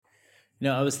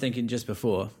I was thinking just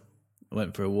before I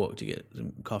went for a walk to get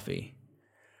some coffee,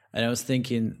 and I was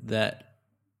thinking that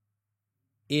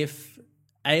if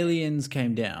aliens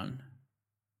came down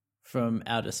from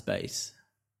outer space,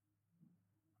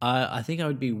 I think I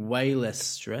would be way less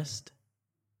stressed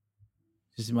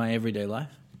just in my everyday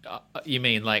life. You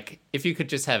mean like if you could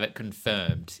just have it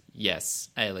confirmed, yes,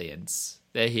 aliens,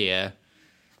 they're here,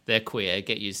 they're queer,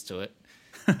 get used to it.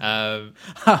 I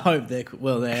hope they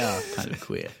are kind of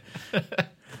queer.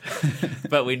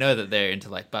 But we know that they're into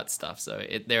like butt stuff, so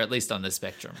they're at least on the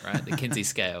spectrum, right? The Kinsey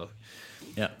scale.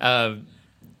 Yeah.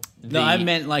 No, I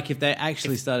meant like if they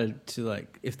actually started to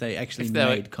like, if they actually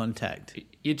made contact.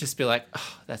 You'd just be like,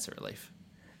 oh, that's a relief.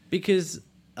 Because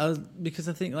I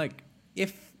think like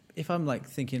if I'm like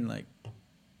thinking like,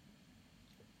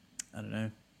 I don't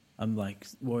know, I'm like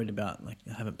worried about like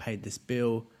I haven't paid this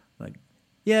bill, like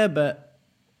yeah, but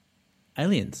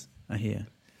aliens are here.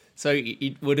 So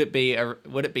would it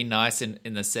be nice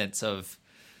in the sense of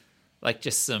like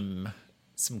just some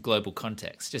global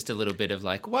context, just a little bit of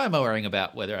like, why am I worrying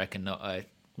about whether or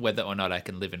not I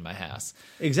can live in my house?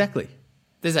 Exactly.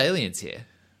 There's aliens here.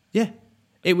 Yeah.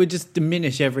 It would just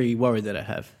diminish every worry that I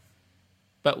have.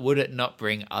 But would it not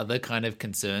bring other kind of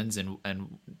concerns and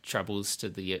troubles to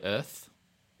the Earth?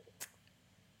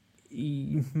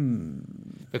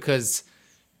 Because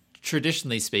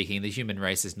traditionally speaking, the human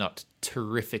race is not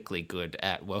terrifically good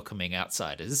at welcoming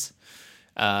outsiders.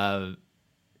 Don't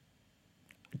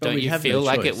you feel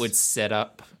like it would set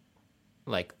up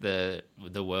like the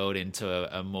world into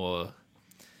a more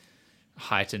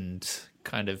heightened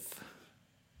kind of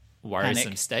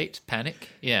worrisome state? Panic?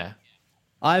 Yeah.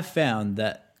 I've found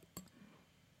that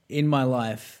in my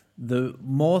life, the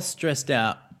more stressed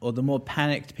out or the more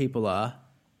panicked people are,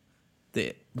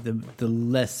 the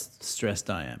less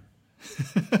stressed I am.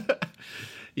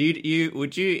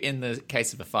 Would you, in the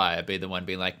case of a fire, be the one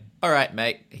being like, all right,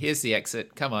 mate, here's the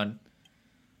exit. Come on.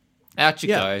 Out you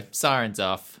go. Sirens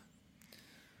off.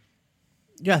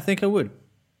 Yeah, I think I would.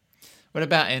 What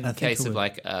about in case of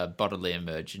like a bodily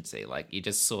emergency? Like you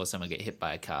just saw someone get hit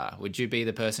by a car. Would you be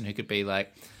the person who could be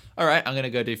like, all right, I'm going to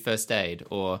go do first aid?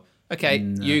 Or, okay,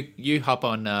 no. you hop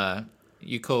on,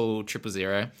 you call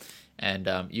 000 and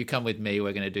you come with me.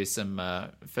 We're going to do some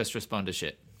first responder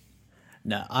shit.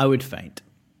 No, I would faint.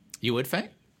 You would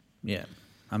faint? Yeah,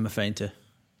 I'm a fainter.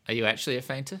 Are you actually a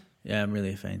fainter? Yeah, I'm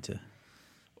really a fainter.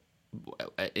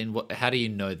 How do you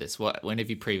know this? When have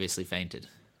you previously fainted?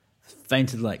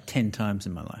 Fainted like 10 times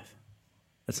in my life.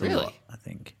 That's a lot, I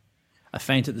think. I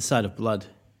faint at the sight of blood.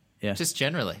 Yeah. Just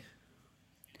generally?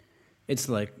 It's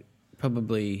like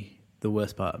probably the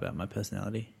worst part about my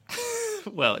personality.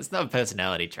 Well, it's not a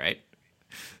personality trait.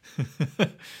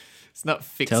 It's not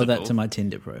fixable. Tell that to my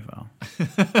Tinder profile.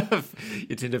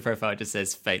 Your Tinder profile just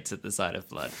says faints at the sight of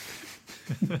blood.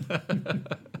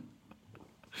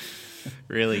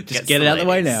 Really, just get it out of the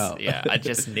way now. Yeah, I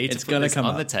just need to put this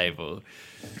on the table.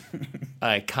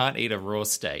 I can't eat a raw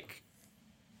steak.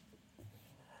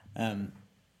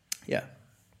 Yeah,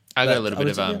 I got a little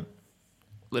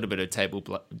bit of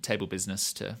table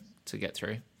business to get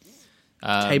through.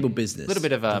 Table business. A little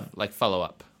bit of like follow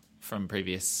up from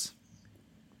previous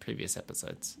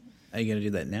episodes. Are you going to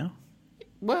do that now?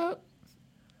 Well,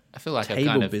 I feel like table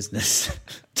I kind of business.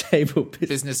 Table business.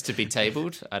 Business to be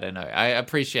tabled. I don't know. I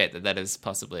appreciate that is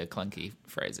possibly a clunky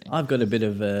phrasing. I've got a bit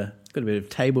of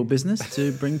table business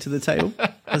to bring to the table,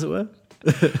 as it were.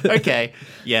 Okay.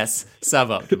 Yes.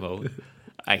 Suboptimal.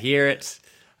 I hear it.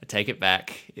 I take it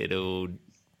back.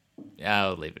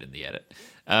 I'll leave it in the edit.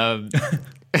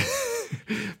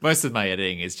 Most of my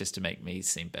editing is just to make me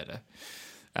seem better.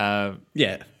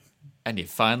 Yeah. And you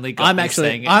finally got me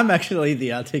saying it. I'm actually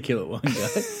the articulate one,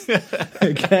 guys.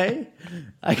 Okay?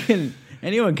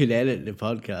 Anyone could edit the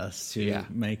podcast to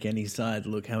make any side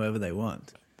look however they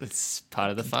want. That's part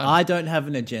of the fun. I don't have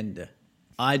an agenda.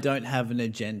 My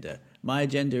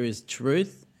agenda is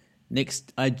truth. Nick's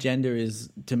agenda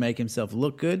is to make himself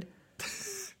look good.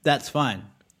 That's fine.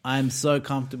 I'm so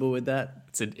comfortable with that.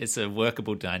 It's a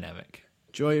workable dynamic.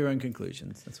 Draw your own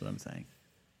conclusions. That's what I'm saying.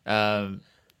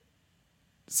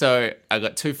 So I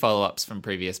got 2 follow-ups from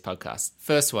previous podcasts.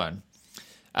 First one,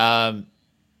 tried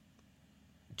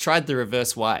the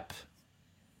reverse wipe.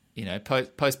 You know,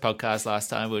 post-podcast last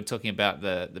time we were talking about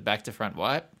the back-to-front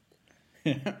wipe.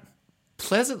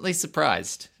 Pleasantly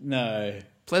surprised. No.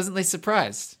 Pleasantly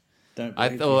surprised. Don't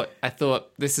I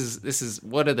thought this is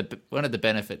what are the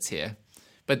benefits here?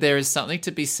 But there is something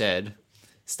to be said.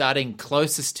 Starting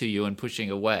closest to you and pushing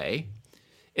away,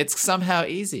 it's somehow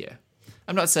easier.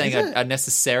 I'm not saying I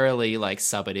necessarily like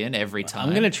sub it in every time.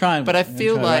 I'm going to try, but I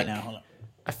feel like right now.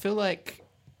 I feel like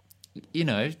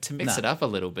to mix it up a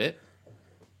little bit.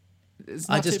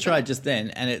 I just tried just then,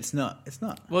 and it's not.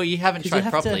 Well, you haven't tried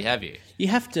properly, have you? You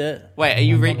have to. Wait, are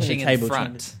you reaching in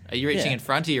front? Are you reaching in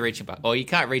front, or are you reaching back? Oh, you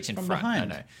can't reach in front.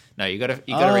 Behind. No. You got to reach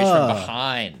from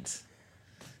behind.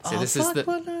 So this is the.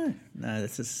 What? No,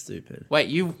 this is stupid. Wait,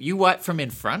 you wipe from in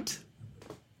front?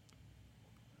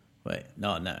 Wait,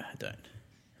 no, I don't.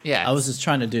 Yeah, I was just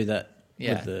trying to do that.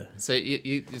 Yeah. With the... So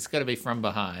it's got to be from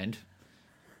behind,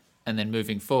 and then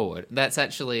moving forward. That's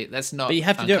not. But you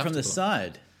have to do it from the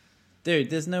side.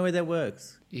 Dude, there's no way that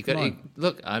works.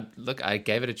 Look. I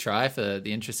gave it a try for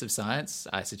the interest of science.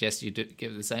 I suggest you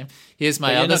give it the same. Here's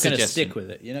my other suggestion. You're not going to stick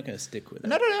with it. You're not going to stick with it.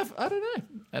 No, I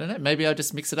don't know. Maybe I'll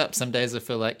just mix it up. Some days I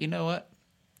feel like, you know what?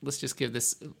 Let's just give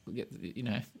this.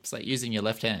 It's like using your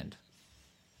left hand.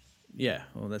 Yeah,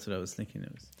 well, that's what I was thinking.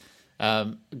 It was.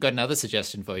 Got another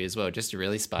suggestion for you as well, just to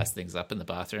really spice things up in the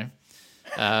bathroom.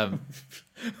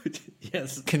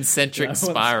 Yes, concentric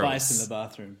spirals. Spice in the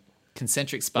bathroom.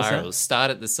 Concentric spirals.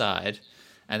 Start at the side,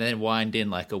 and then wind in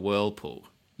like a whirlpool.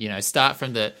 Start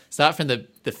from the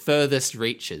furthest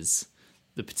reaches,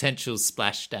 the potential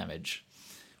splash damage.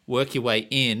 Work your way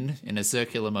in a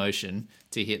circular motion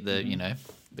to hit the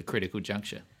the critical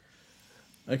juncture.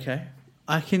 Okay,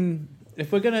 I can.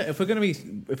 If we're gonna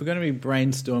be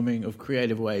brainstorming of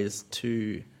creative ways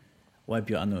to wipe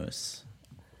your anus,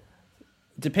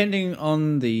 depending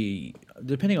on the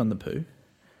poo.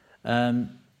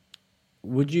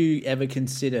 Would you ever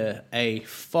consider a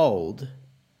fold,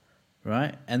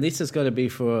 right? And this has got to be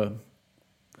for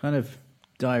kind of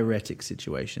diuretic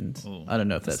situations. Ooh, I don't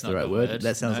know if that's the right word.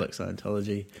 That sounds like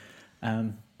Scientology.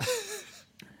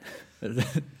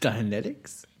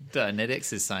 Dianetics?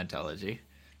 Dianetics is Scientology.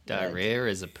 Diarrhea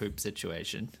is a poop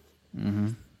situation.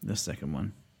 Mm-hmm. The second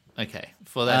one. Okay,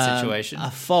 for that situation.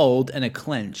 A fold and a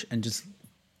clench and just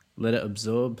let it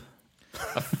absorb.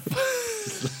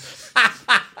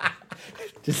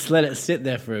 Just let it sit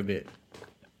there for a bit.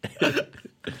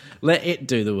 Let it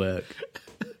do the work.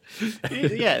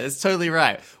 Yeah, that's totally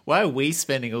right. Why are we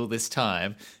spending all this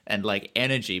time and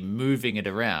energy moving it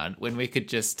around when we could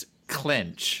just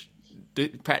clench,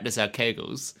 practice our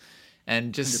kegels,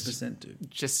 and just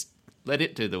let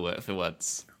it do the work for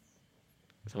once?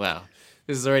 Wow,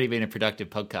 this has already been a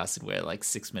productive podcast, and we're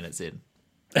 6 minutes in.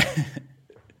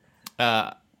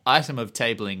 Item of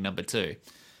tabling number 2,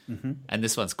 and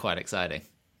this one's quite exciting.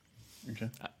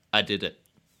 Okay. I did it.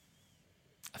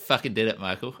 I fucking did it,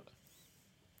 Michael.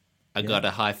 I got a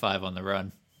high five on the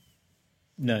run.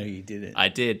 No, you didn't. I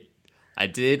did. I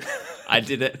did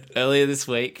it earlier this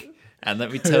week, and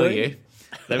let me tell you,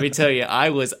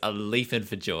 I was a leaping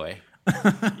for joy.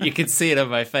 You can see it on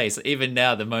my face. Even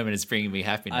now, the moment is bringing me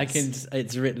happiness.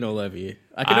 It's written all over you.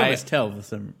 I can almost tell for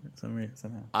some reason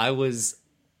somehow. I was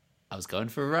going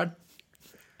for a run.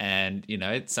 And,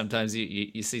 sometimes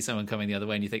you see someone coming the other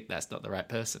way and you think, that's not the right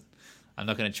person. I'm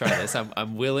not going to try this.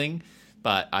 I'm willing,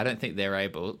 but I don't think they're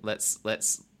able. Let's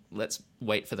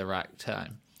wait for the right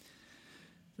time.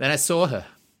 Then I saw her,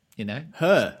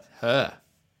 Her.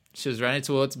 She was running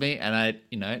towards me, and I,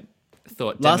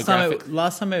 thought last time it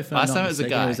was a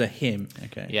guy. It was a him.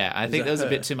 Okay. Yeah, I think there was a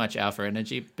bit too much alpha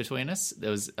energy between us. There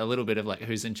was a little bit of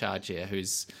who's in charge here,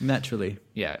 who's... Naturally.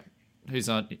 Yeah. Who's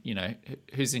on,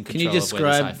 who's in control of where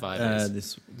this high five is. Can you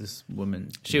describe this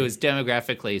woman? She was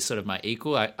demographically sort of my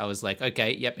equal. I was like,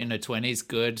 okay, yep, in her 20s,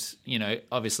 good.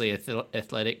 Obviously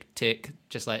athletic, tick,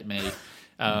 just like me.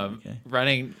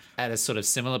 Running at a sort of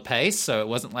similar pace, so it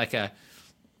wasn't like a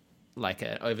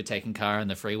overtaken car on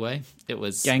the freeway. It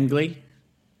was gangly,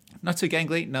 not too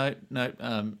gangly. No,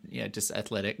 just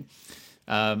athletic.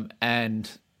 And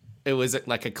it was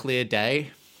like a clear day.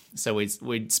 So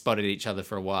we'd spotted each other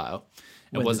for a while.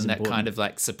 It wasn't that kind of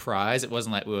surprise. It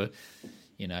wasn't like we were,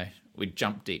 we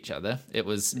jumped each other. It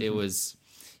was,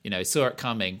 saw it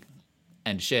coming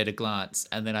and shared a glance.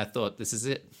 And then I thought, this is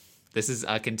it.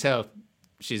 I can tell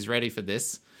she's ready for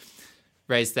this.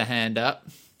 Raised the hand up.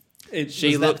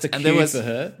 She looked, and there was for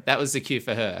her. That was the cue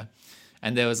for her.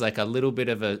 And there was a little bit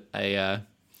of a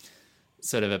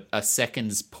sort of a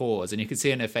second's pause. And you could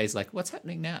see in her face, what's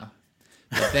happening now?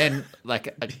 But then,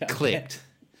 it clicked.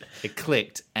 It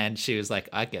clicked, and she was like,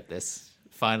 I get this.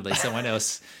 Finally, someone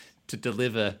else to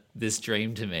deliver this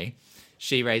dream to me.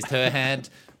 She raised her hand.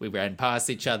 We ran past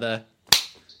each other.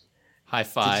 High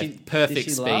five.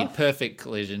 Perfect speed. Laugh? Perfect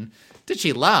collision. Did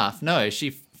she laugh? No,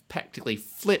 she practically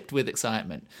flipped with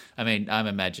excitement. I mean, I'm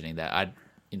imagining that. I'd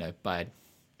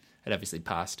obviously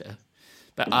passed her.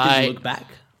 But Did you look back?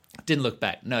 Didn't look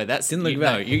back. No, that's didn't look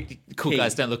back. No, you cool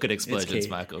guys don't look at explosions,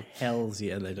 Michael. Hells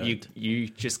yeah, they don't. You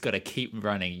just got to keep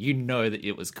running. You know that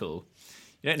it was cool.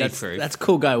 You don't need proof. That's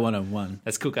Cool Guy 101.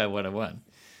 That's Cool Guy 101.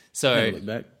 So Never look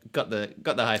back. got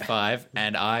the high five,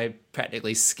 and I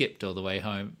practically skipped all the way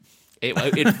home. It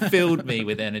filled me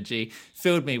with energy,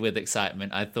 filled me with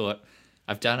excitement. I thought,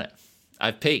 I've done it.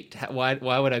 I've peaked. Why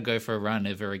would I go for a run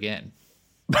ever again?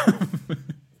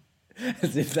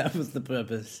 As if that was the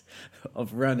purpose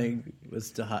of running,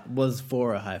 was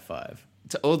for a high five.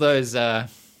 To all those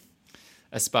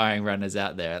aspiring runners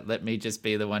out there, let me just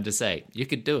be the one to say, you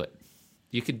could do it.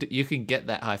 You can get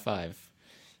that high five.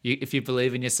 If you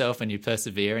believe in yourself and you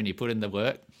persevere and you put in the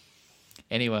work,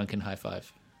 anyone can high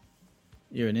five.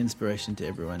 You're an inspiration to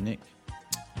everyone, Nick.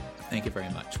 Thank you very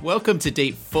much. Welcome to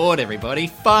Deep Ford, everybody.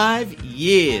 5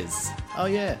 years. Oh,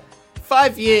 yeah.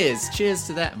 5 years. Cheers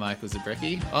to that, Michael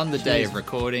Zabrecki. On the day of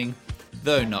recording,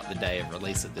 though not the day of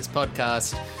release of this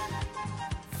podcast,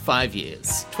 5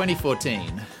 years.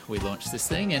 2014, we launched this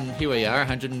thing, and here we are,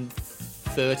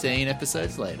 113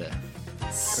 episodes later.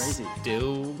 Crazy.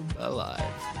 Still alive.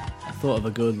 I thought of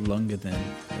a good longer than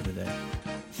the other day.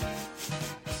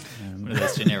 One of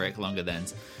those generic longer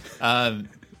thans.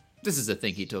 This is a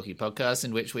Thinky Talky podcast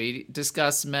in which we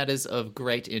discuss matters of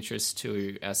great interest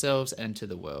to ourselves and to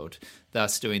the world,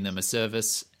 thus doing them a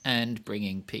service and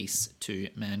bringing peace to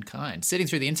mankind. Sitting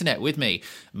through the internet with me,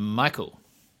 Michael.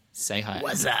 Say hi.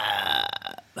 What's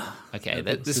up? Okay,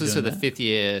 this was for the 5th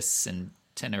year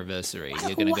centenniversary.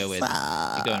 You're going to go with.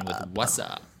 You're going with what's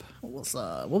up. What's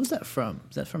up? What was that from?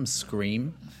 Is that from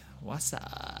Scream? What's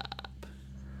up?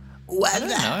 What's I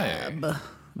don't know.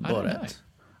 Bought it.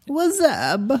 What's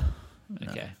up?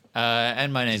 Okay.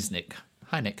 And my name's Nick.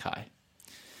 Hi, Nick. Hi.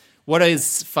 What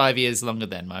is 5 years longer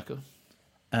than, Michael?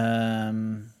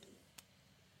 Can't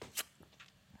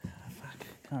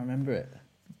remember it.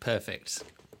 Perfect.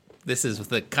 This is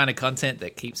the kind of content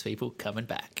that keeps people coming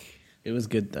back. It was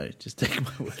good, though. Just take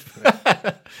my word for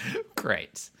it.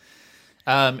 Great.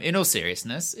 In all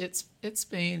seriousness, it's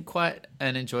been quite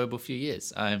an enjoyable few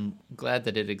years. I'm glad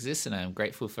that it exists, and I'm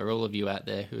grateful for all of you out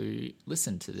there who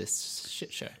listen to this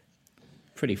shit show.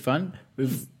 Pretty fun.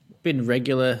 We've been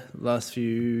regular last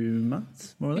few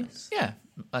months, more or less. Yeah,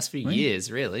 last few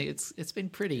years, really. It's been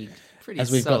pretty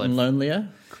as we've solid. gotten lonelier,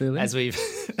 clearly. As we've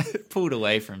pulled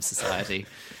away from society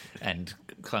and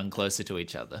clung closer to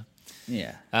each other.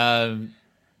 Yeah.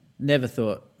 Never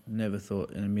thought in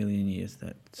a million years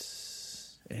that...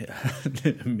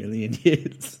 a million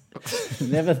years.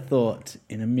 Never thought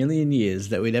in a million years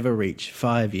that we'd ever reach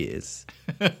 5 years.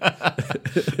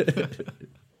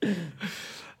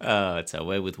 It's our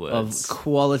way with words. Of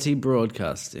quality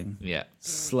broadcasting. Yeah.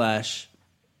 / I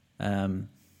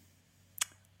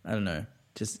don't know.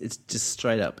 It's just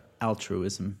straight up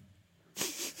altruism.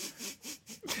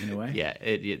 In a way. Yeah,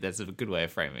 that's a good way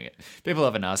of framing it. People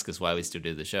often ask us why we still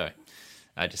do the show.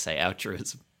 I just say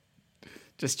altruism.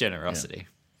 Just generosity.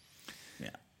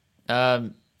 Yeah.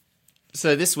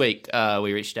 So this week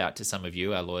we reached out to some of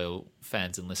you, our loyal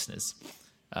fans and listeners,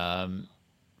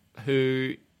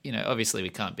 who, obviously we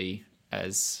can't be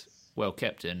as well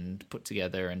kept and put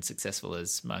together and successful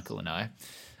as Michael and I,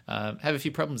 have a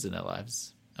few problems in their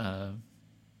lives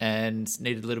and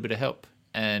needed a little bit of help.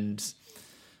 And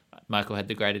Michael had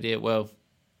the great idea, well,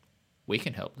 we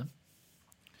can help them.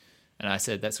 And I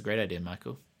said, that's a great idea,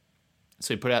 Michael.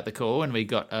 So we put out the call, and we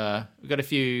got a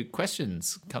few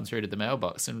questions come through to the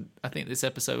mailbox. And I think this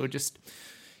episode will just,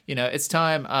 it's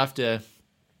time after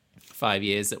 5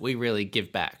 years that we really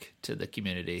give back to the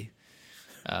community.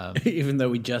 Even though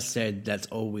we just said that's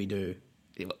all we do.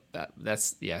 You've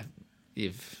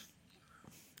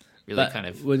really kind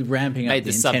of we're ramping up made the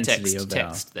intensity subtext of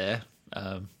text there.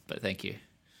 But thank you.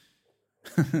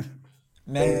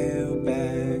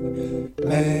 Mailbag,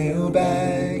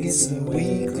 it's the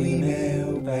weekly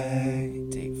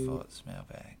mailbag. Deep Thoughts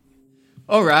mailbag.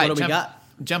 All right, what do we got?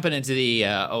 Jumping into the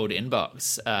old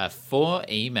inbox. 4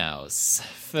 emails.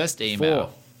 First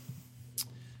email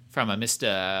from a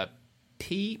Mr.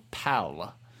 P.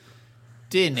 Powell.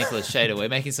 Dear Nicholas Shader, we're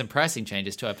making some pricing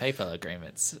changes to our PayPal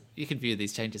agreements. You can view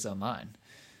these changes online.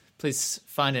 Please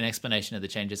find an explanation of the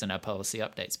changes on our policy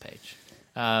updates page.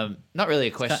 Not really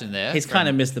a question there. He's kind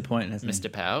of missed the point, hasn't Mr.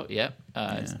 Powell, yeah.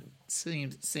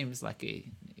 Seems like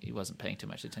he wasn't paying too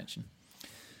much attention.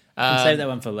 We'll save that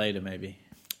one for later, maybe.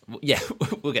 Yeah,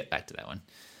 we'll get back to that one.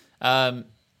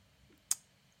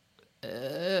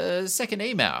 Second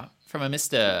email from a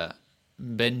Mr.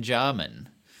 Benjamin.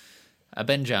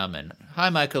 Benjamin. Hi,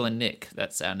 Michael and Nick.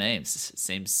 That's our names.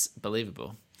 Seems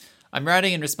believable. I'm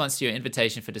writing in response to your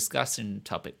invitation for discussion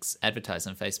topics advertised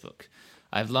on Facebook.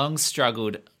 I've long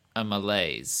struggled a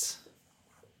malaise.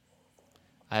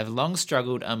 I have long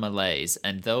struggled a malaise,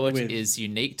 and though it With- is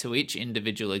unique to each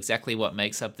individual exactly what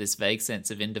makes up this vague sense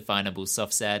of indefinable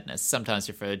soft sadness, sometimes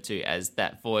referred to as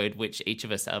that void which each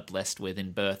of us are blessed with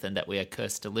in birth and that we are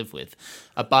cursed to live with,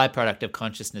 a byproduct of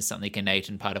consciousness, something innate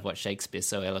and part of what Shakespeare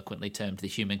so eloquently termed the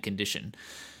human condition.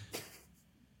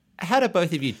 How do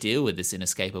both of you deal with this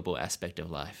inescapable aspect of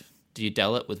life? Do you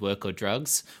dull it with work or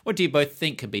drugs? What do you both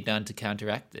think can be done to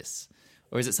counteract this?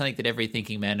 Or is it something that every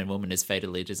thinking man and woman is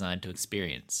fatally designed to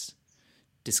experience?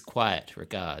 Disquiet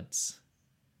regards,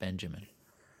 Benjamin.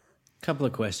 Couple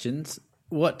of questions.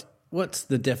 What's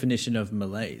the definition of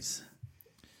malaise?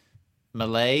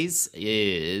 Malaise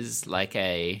is like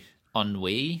a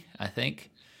ennui, I think.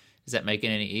 Does that make it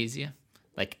any easier?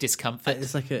 Like discomfort?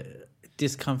 It's like a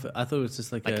discomfort. I thought it was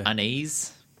just like a.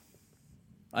 Unease?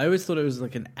 I always thought it was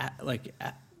like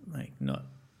not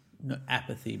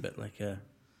apathy, but like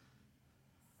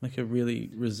a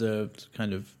really reserved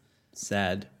kind of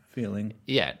sad feeling.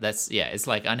 Yeah, it's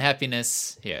like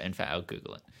unhappiness. Here, in fact, I'll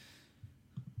Google it.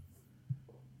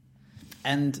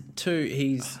 And two,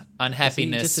 he's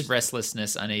unhappiness,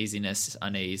 restlessness, uneasiness,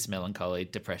 unease, melancholy,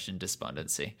 depression,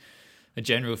 despondency. A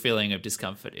general feeling of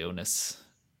discomfort, illness,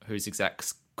 whose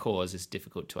exact cause is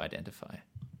difficult to identify.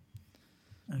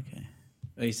 Okay.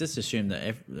 Well, he's just assumed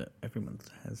that everyone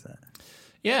has that.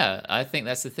 Yeah, I think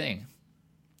that's the thing.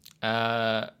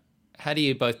 How do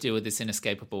you both deal with this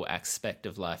inescapable aspect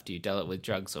of life? Do you dull it with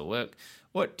drugs or work?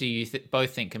 What do you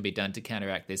both think can be done to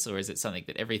counteract this, or is it something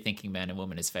that every thinking man and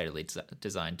woman is fatally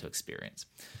designed to experience?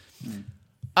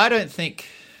 I don't think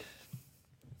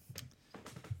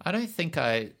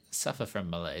I suffer from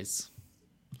malaise.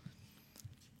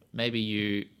 Maybe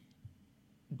you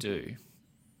do,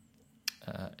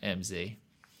 MZ.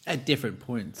 At different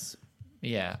points.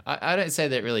 Yeah, I don't say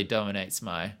that it really dominates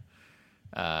my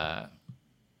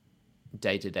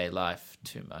day-to-day life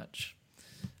too much.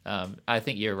 I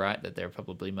think you're right that there are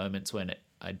probably moments when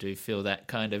I do feel that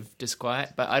kind of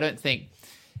disquiet, but I don't think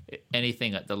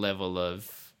anything at the level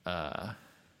of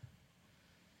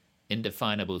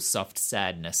indefinable soft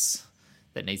sadness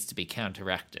that needs to be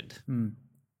counteracted.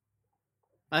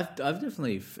 I've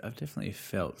definitely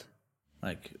felt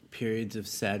like periods of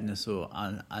sadness or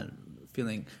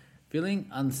feeling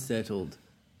unsettled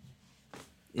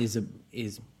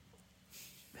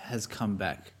has come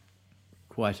back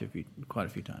quite a few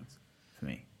times for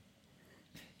me.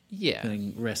 Yeah,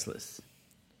 Feeling restless,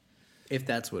 if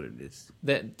that's what it is.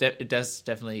 that it does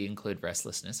definitely include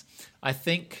restlessness. I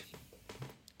think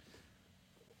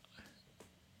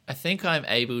I'm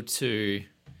able to.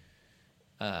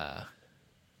 I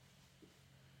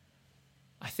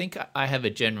think I have a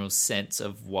general sense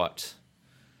of what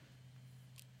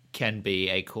can be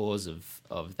a cause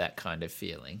of that kind of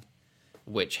feeling,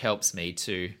 which helps me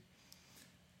to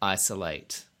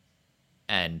isolate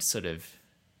and sort of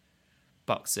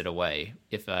box it away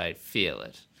if I feel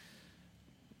it.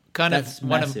 That's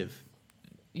massive.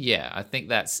 I think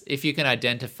that's, if you can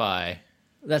identify.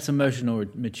 That's emotional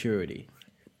maturity.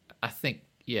 I think,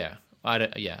 I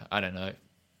don't know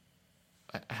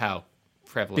how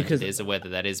prevalent it is or whether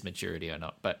that is maturity or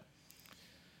not, but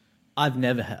I've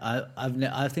never had.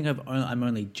 I think I'm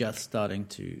only just starting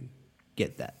to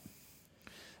get that.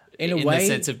 In a way, the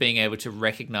sense of being able to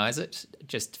recognize it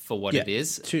just for what it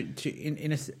is.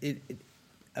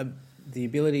 The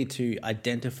ability to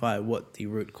identify what the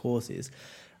root cause is.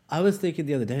 I was thinking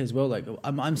the other day as well. Like I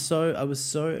was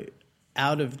so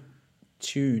out of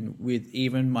tune with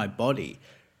even my body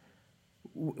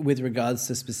with regards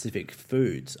to specific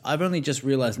foods. I've only just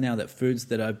realized now that foods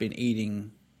that I've been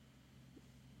eating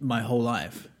my whole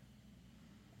life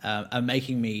are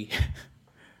making me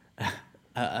feel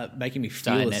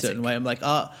Dianetic. a certain way. I'm like,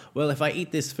 well, if I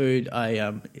eat this food,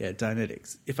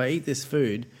 Dianetics. If I eat this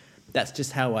food, that's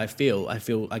just how I feel. I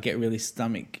get real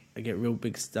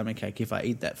big stomach ache if I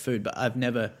eat that food. But I've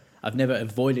never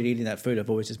avoided eating that food.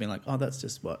 I've always just been like, oh, that's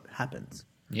just what happens.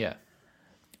 Yeah.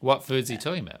 What foods are you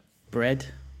talking about? Bread.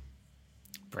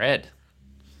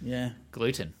 Yeah.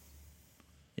 Gluten.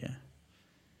 Yeah.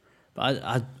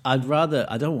 But I'd rather,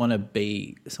 I don't want to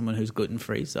be someone who's gluten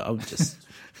free, so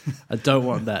I don't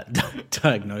want that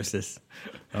diagnosis.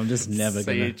 I'm just never so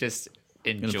gonna. you just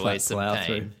enjoy some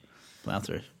pain. Plow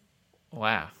through.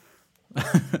 Wow.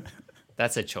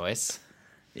 That's a choice.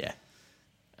 Yeah.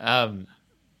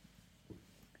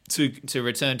 To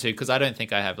return to, because I don't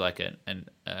think I have like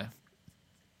a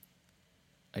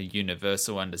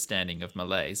universal understanding of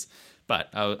malaise, but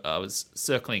I was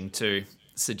circling to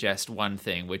suggest one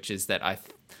thing, which is that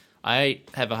I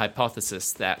have a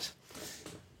hypothesis that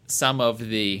some of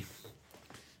the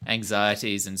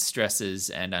anxieties and stresses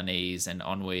and unease and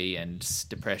ennui and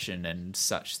depression and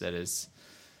such that is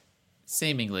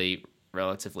seemingly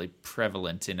relatively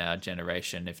prevalent in our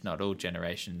generation, if not all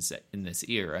generations in this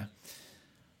era.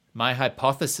 My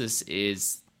hypothesis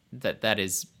is that that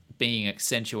is being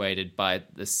accentuated by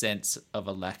the sense of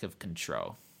a lack of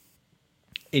control.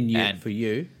 In you, And- for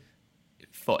you.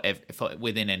 For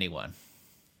within anyone.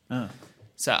 Oh.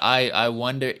 So I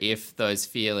wonder if those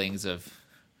feelings of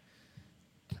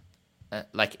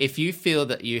like if you feel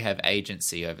that you have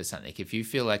agency over something, if you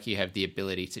feel like you have the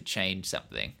ability to change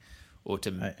something or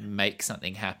to Right. make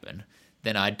something happen,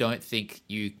 then I don't think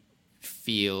you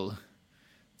feel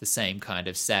the same kind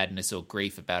of sadness or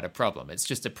grief about a problem. It's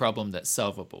just a problem that's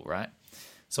solvable, right?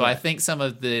 So I think some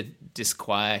of the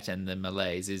disquiet and the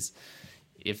malaise is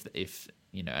if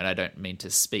you know, and I don't mean to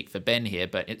speak for Ben here,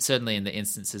 but it's certainly in the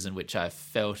instances in which I've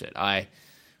felt it, I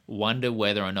wonder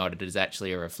whether or not it is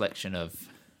actually a reflection of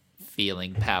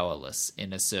feeling powerless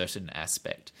in a certain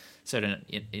aspect, certain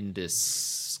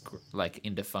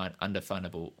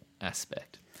undefinable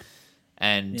aspect.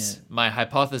 And my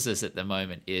hypothesis at the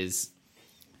moment is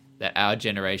that our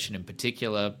generation in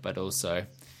particular, but also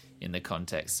in the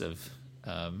context of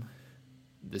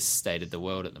the state of the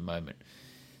world at the moment,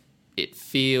 it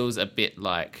feels a bit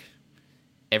like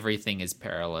everything is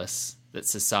perilous, that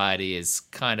society is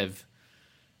kind of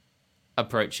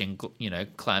approaching, you know,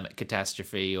 climate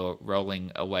catastrophe or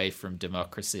rolling away from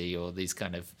democracy or these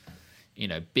kind of, you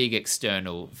know, big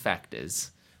external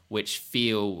factors which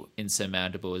feel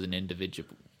insurmountable as an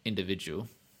individual.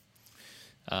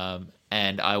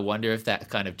 And I wonder if that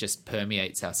kind of just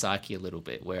permeates our psyche a little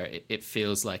bit, where it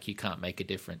feels like you can't make a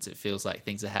difference. It feels like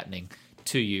things are happening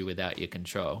to you without your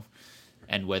control.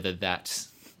 And whether that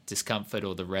discomfort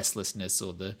or the restlessness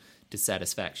or the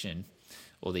dissatisfaction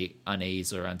or the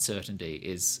unease or uncertainty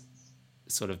is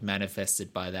sort of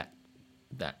manifested by that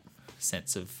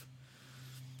sense of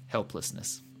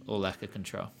helplessness or lack of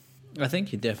control. I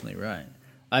think you're definitely right.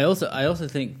 I also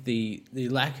think the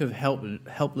lack of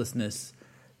helplessness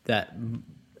that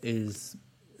is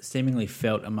seemingly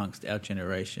felt amongst our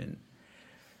generation.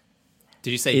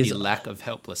 Did you say the lack of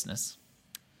helplessness?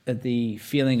 The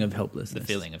feeling of helplessness. The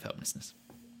feeling of helplessness.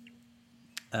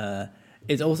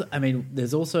 It's also, I mean,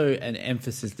 there's also an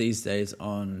emphasis these days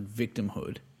on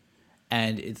victimhood,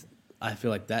 and I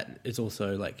feel like that is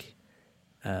also like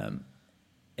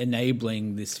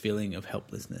enabling this feeling of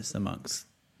helplessness amongst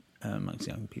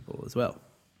young people as well.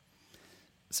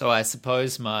 So I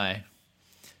suppose my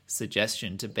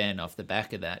suggestion to Ben off the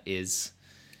back of that is,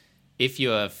 if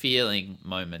you are feeling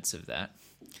moments of that,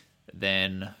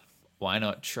 then why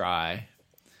not try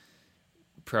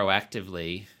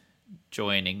proactively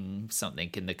joining something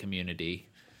in the community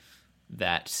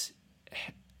that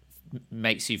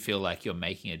makes you feel like you're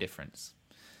making a difference?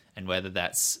 And whether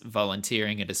that's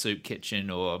volunteering at a soup kitchen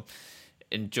or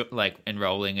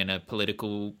enrolling in a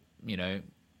political, you know,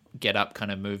 get up kind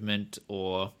of movement,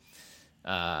 or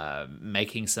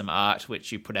making some art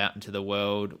which you put out into the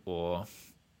world, or,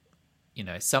 you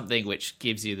know, something which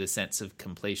gives you the sense of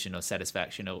completion or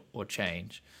satisfaction or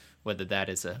change, whether that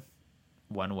is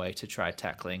one way to try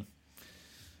tackling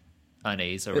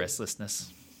unease or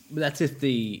restlessness. But that's if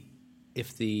the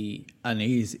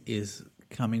unease is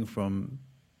coming from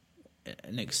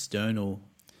an external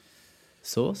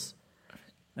source.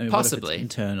 I mean, Possibly. what if it's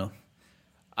internal.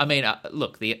 I mean,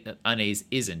 look, the unease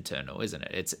is internal, isn't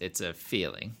it? It's a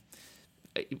feeling.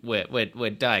 We're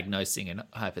diagnosing in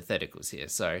hypotheticals here,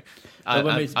 so But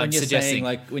when I'm you're suggesting, saying,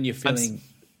 like, when you're feeling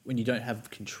when you don't have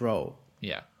control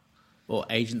yeah, or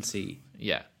agency,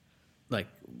 yeah, like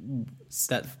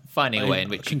that, finding a way in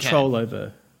which control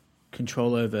over.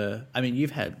 I mean,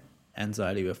 you've had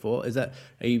anxiety before.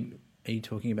 Are you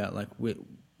talking about like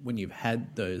when you've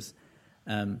had those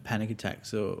panic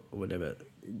attacks or whatever?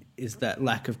 Is that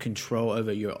lack of control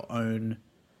over your own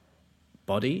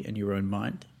body and your own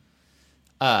mind?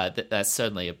 That's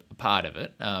certainly a part of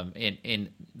it. In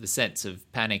the sense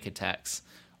of panic attacks,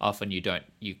 often you don't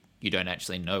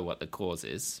actually know what the cause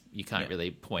is. You can't really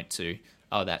point to,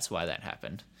 oh, that's why that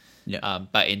happened. Yeah.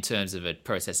 But in terms of a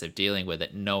process of dealing with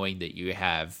it, knowing that you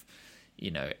have,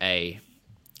 you know, a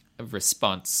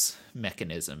response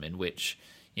mechanism in which,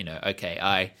 you know, okay,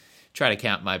 I try to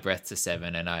count my breath to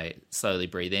 7 and I slowly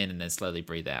breathe in and then slowly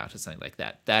breathe out or something like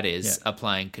that. That is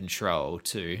applying control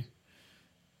to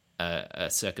a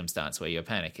circumstance where you're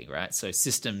panicking, right? So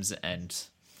systems and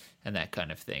that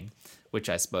kind of thing, which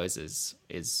I suppose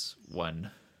is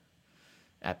one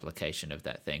application of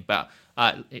that thing. But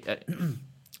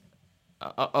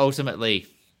ultimately,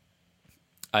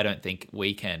 I don't think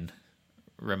we can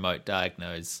remote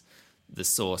diagnose the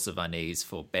source of unease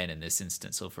for Ben in this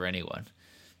instance, or for anyone.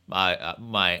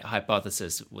 My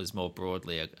hypothesis was more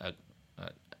broadly a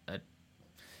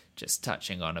just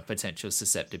touching on a potential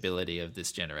susceptibility of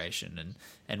this generation,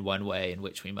 and one way in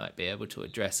which we might be able to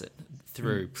address it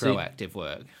through proactive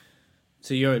work.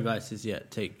 So your advice is,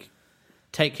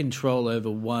 take control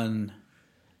over one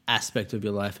aspect of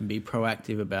your life and be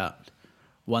proactive about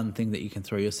one thing that you can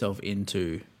throw yourself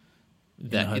into in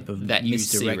the hope of that you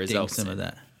see misdirecting results some in. of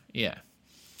that. Yeah.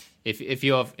 If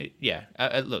you're,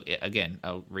 look, again,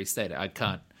 I'll restate it. I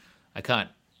can't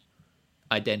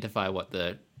identify what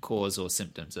the cause or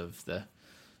symptoms of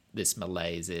this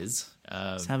malaise is.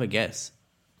 Just have a guess.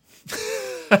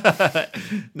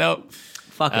 No.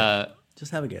 Fuck it.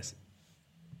 Just have a guess.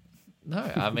 No,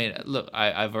 I mean, look,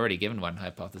 I've already given one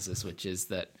hypothesis, which is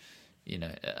that,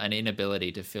 an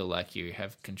inability to feel like you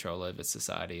have control over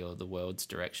society or the world's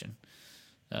direction.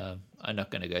 I'm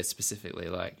not going to go specifically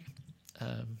like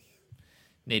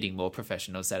needing more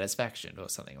professional satisfaction or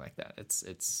something like that.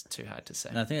 It's too hard to say.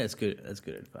 And I think that's good. That's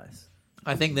good advice.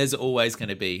 I think there's always going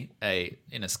to be a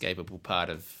inescapable part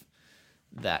of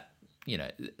that.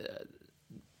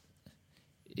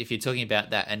 If you're talking about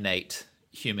that innate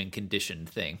human condition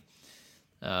thing,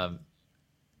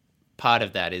 part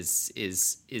of that is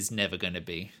never going to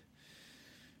be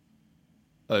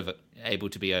able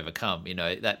to be overcome.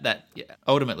 That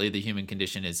ultimately the human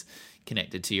condition is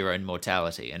connected to your own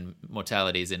mortality, and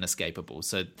mortality is inescapable.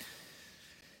 So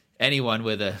anyone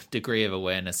with a degree of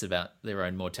awareness about their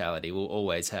own mortality will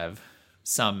always have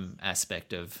some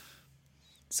aspect of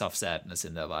soft sadness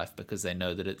in their life because they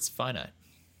know that it's finite.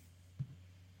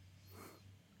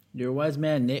 You're a wise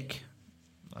man, Nick.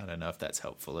 I don't know if that's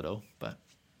helpful at all, but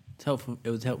it's helpful. It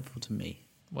was helpful to me.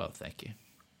 Well, thank you.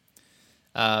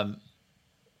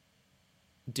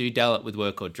 Do you dull it with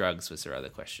work or drugs was their other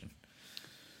question.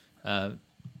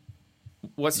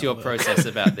 What's your process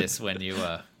about this when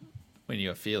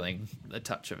you're feeling the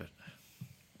touch of it?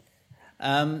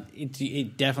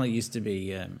 It definitely used to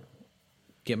be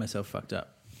get myself fucked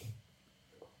up,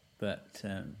 but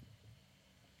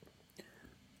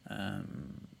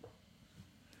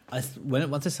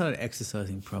once I started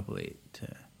exercising properly,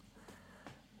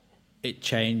 it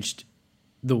changed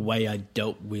the way I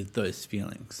dealt with those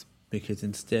feelings. Because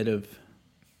instead of,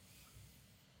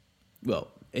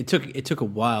 it took a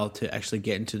while to actually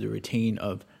get into the routine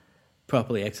of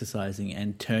properly exercising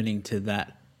and turning to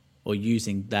that or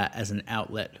using that as an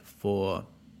outlet for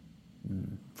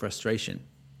frustration.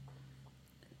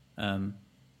 But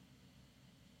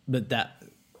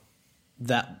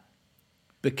that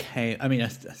became,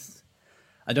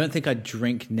 I don't think I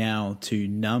drink now to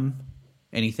numb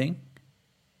anything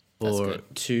or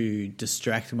to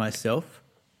distract myself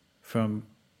from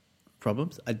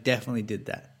problems. I definitely did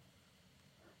that.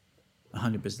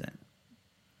 100%.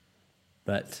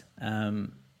 But I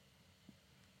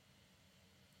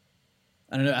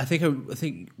don't know. I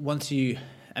think once you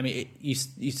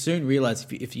soon realize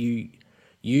if you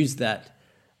use that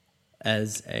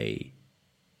as a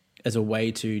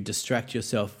way to distract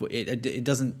yourself, it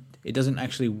doesn't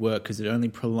actually work because it only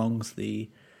prolongs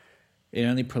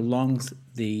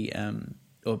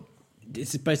or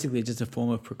it's basically just a form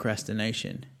of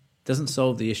procrastination. It doesn't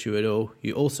solve the issue at all.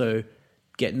 You also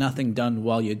get nothing done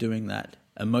while you're doing that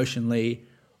emotionally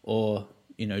or,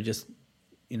 just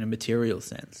in a material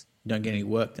sense. You don't get any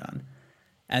work done.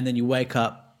 And then you wake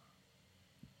up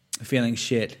feeling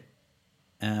shit,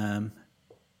 and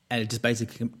it just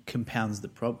basically compounds the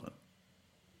problem.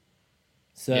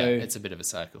 So yeah, it's a bit of a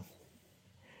cycle.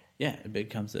 Yeah, it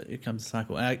becomes a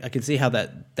cycle. And I can see how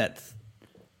that's...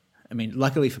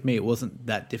 luckily for me, it wasn't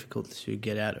that difficult to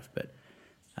get out of. But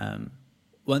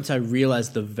once I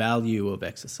realized the value of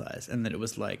exercise and that it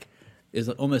was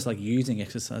almost like using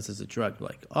exercise as a drug.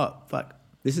 Like, oh, fuck,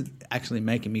 this is actually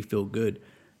making me feel good.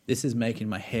 This is making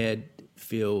my head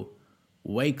feel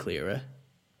way clearer.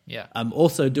 Yeah. I'm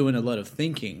also doing a lot of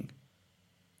thinking,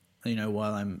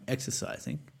 while I'm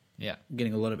exercising. Yeah.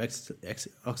 Getting a lot of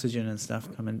oxygen and stuff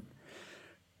coming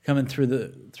through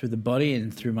the body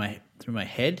and through my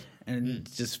head, and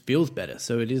it just feels better.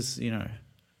 So it is, yeah.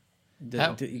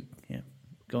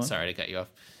 Go on. Sorry to cut you off.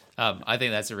 I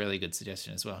think that's a really good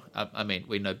suggestion as well.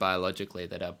 We know biologically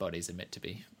that our bodies are meant to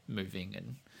be moving,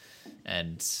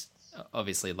 and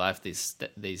obviously life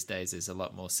these days is a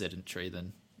lot more sedentary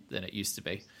than it used to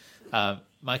be.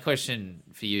 My question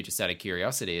for you, just out of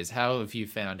curiosity, is how have you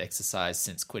found exercise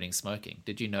since quitting smoking?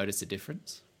 Did you notice a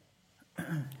difference?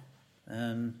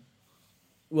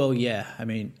 Well, yeah.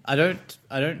 I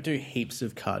don't do heaps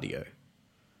of cardio.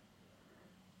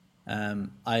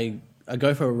 I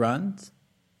go for runs,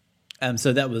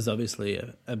 So that was obviously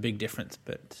a big difference,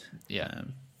 but Yeah.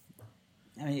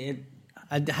 I mean,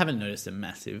 I haven't noticed a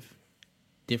massive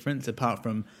difference apart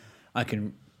from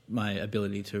my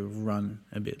ability to run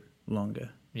a bit longer.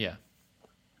 Yeah.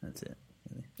 That's it.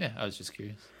 Really. Yeah, I was just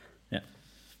curious. Yeah.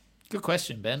 Good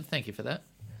question, Ben. Thank you for that.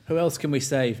 Who else can we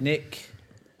save, Nick?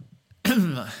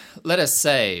 Let us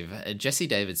save Jesse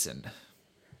Davidson.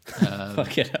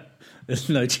 Fuck it up. There's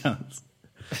no chance.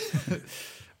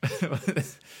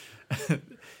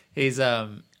 He's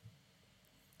Do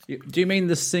you mean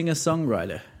the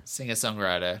singer-songwriter?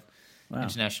 singer-songwriter, Wow.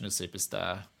 international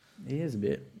superstar. He is a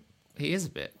bit. He is a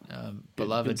bit. Good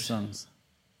Beloved songs.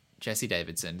 Jesse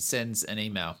Davidson sends an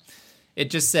email. It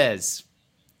just says,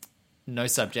 no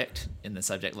subject in the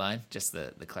subject line, just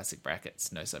the classic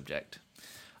brackets, no subject.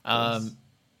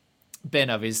 Ben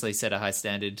obviously set a high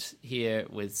standard here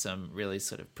with some really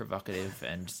sort of provocative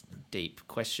and deep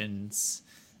questions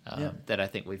that I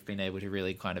think we've been able to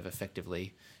really kind of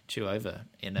effectively chew over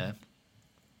in a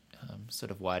sort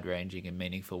of wide-ranging and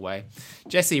meaningful way.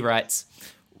 Jesse writes,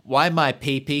 why my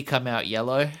pee-pee come out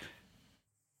yellow?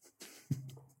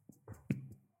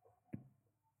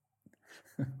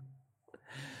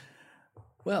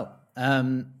 Well,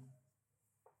 there's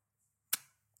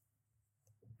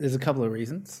a couple of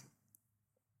reasons.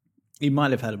 He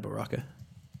might have had a Barocca.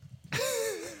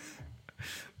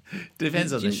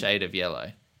 Depends on the shade of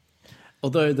yellow.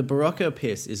 Although the Barocca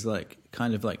piss is like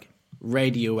kind of like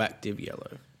radioactive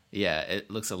yellow. Yeah, it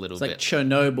looks a little It's like bit.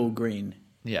 Chernobyl green,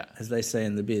 Yeah. as they say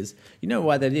in the biz. You know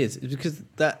why that is? It's because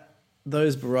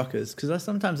those Baroccas, because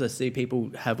sometimes I see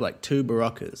people have like 2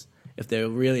 Baroccas if they're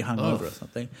really hungover or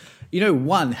something. You know,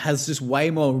 one has just way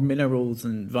more minerals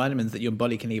and vitamins that your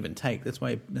body can even take. That's why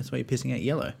you're pissing out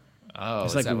yellow. Oh,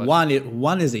 It's is like that what-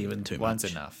 one is even too one's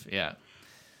much. enough. Yeah.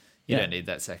 You Yeah. don't need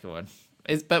that second one.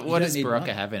 But what don't does need Barocca one.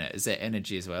 have in it? Is there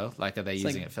energy as well? Like, are they It's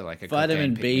using like it for like a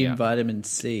vitamin cocaine B pick-me-up? and vitamin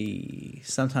C.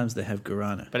 Sometimes they have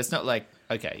guarana. But it's not like,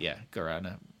 okay, yeah,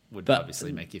 guarana would But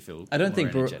obviously make you feel I don't more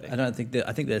think energetic.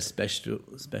 I think they're special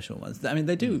ones. I mean,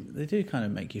 they do kind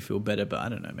of make you feel better, but I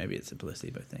don't know. Maybe it's a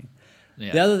placebo thing.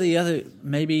 Yeah. The other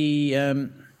maybe.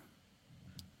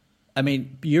 I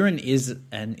mean, urine is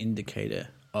an indicator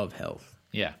of health,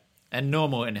 Yeah. And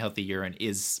normal and healthy urine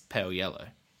is pale yellow.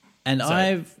 and So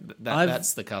I've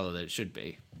that's the color that it should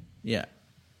be. yeah,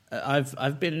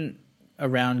 I've been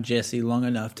around Jesse long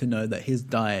enough to know that his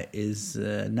diet is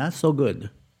not so good.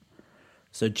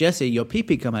 So Jesse, your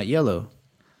pee-pee come out yellow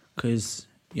because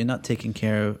you're not taking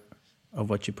care of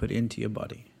what you put into your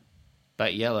body.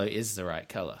 But yellow is the right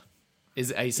color. Are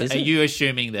it? you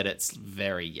assuming that it's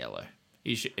very yellow? Are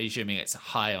you assuming it's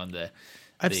high on the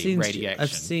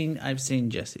radiation? I've seen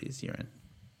Jesse's urine.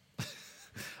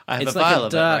 I have It's a like a vial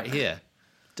of dark- it right here.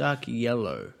 Dark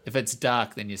yellow. If it's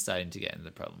dark, then you're starting to get into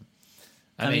the problem.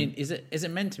 I mean, is it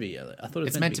meant to be yellow? I thought it was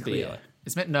it's meant to be clear.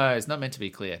 yellow. No, it's not meant to be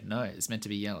clear. No, it's meant to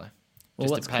be yellow. Well,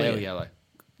 Just what's a pale clear? yellow.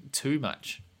 Too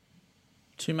much.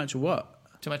 Too much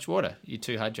what? Too much water. You're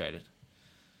too hydrated.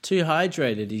 Too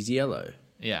hydrated is yellow.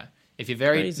 Yeah. If you're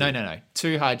very Crazy. no.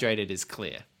 Too hydrated is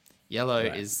clear. Yellow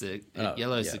Right. is the Oh,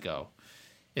 yellow's yeah. the goal.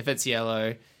 If it's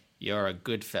yellow, you're a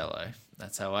good fellow.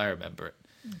 That's how I remember it.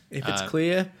 If it's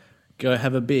clear, go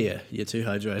have a beer. You're too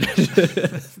hydrated.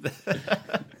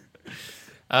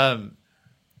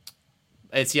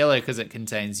 It's yellow because it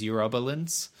contains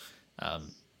urobilins.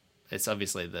 It's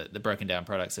obviously the broken down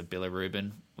products of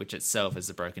bilirubin, which itself is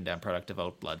the broken down product of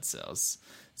old blood cells.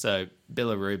 So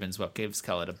bilirubin's what gives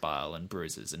colour to bile and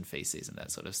bruises and feces and that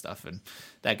sort of stuff. And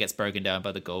that gets broken down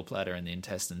by the gallbladder and the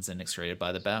intestines and excreted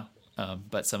by the bowel.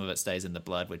 But some of it stays in the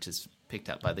blood, which is picked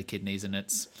up by the kidneys, and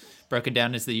it's broken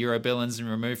down as the urobilins and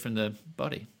removed from the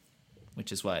body,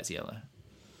 which is why it's yellow.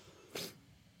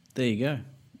 There you go.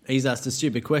 He's asked a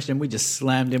stupid question. We just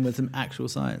slammed him with some actual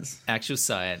science. Actual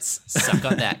science. Suck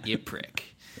on that, you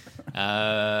prick.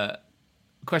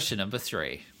 Question number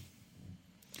 3.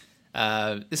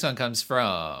 This one comes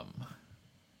from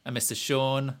a Mr.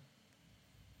 Sean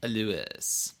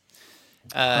Lewis.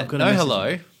 I've got a No message.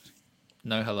 hello.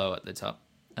 No hello at the top,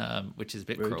 which is a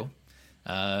bit Rude.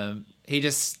 cruel.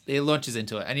 He launches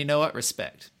into it. And you know what?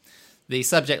 Respect. The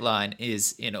subject line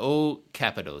is in all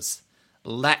capitals.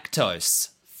 Lactose,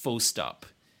 full stop.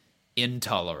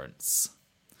 Intolerance.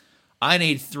 I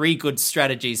need 3 good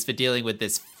strategies for dealing with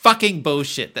this fucking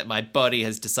bullshit that my body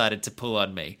has decided to pull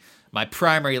on me. My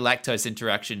primary lactose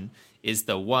interaction is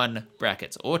the 1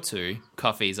 brackets or 2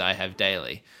 coffees I have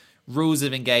daily. Rules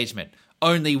of engagement.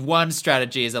 Only 1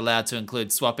 strategy is allowed to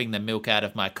include swapping the milk out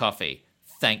of my coffee.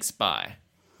 Thanks, bye.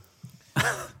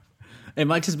 It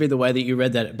might just be the way that you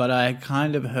read that, but I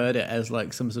kind of heard it as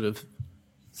like some sort of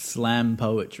slam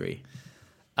poetry.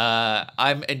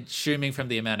 I'm assuming from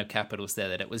the amount of capitals there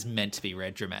that it was meant to be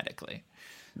read dramatically.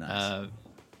 Nice.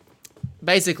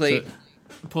 Basically,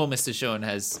 poor Mr. Sean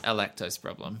has a lactose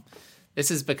problem. This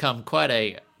has become quite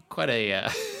a quite a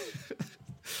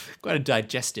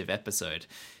digestive episode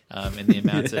in the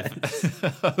amount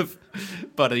of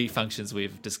bodily functions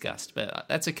we've discussed. But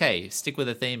that's okay. Stick with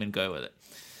the theme and go with it.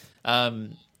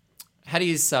 How do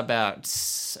you sub out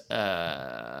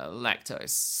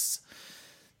lactose?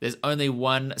 There's only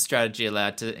one strategy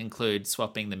allowed to include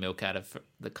swapping the milk out of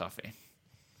the coffee.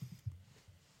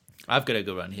 I've got a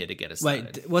good one here to get us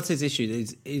started. Wait, what's his issue?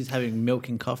 He's having milk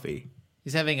in coffee.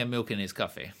 He's having a milk in his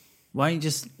coffee. Why don't you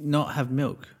just not have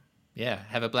milk? Yeah,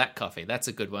 have a black coffee. That's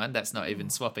a good one. That's not even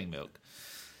swapping milk.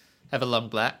 Have a long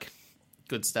black.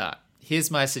 Good start.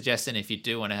 Here's my suggestion if you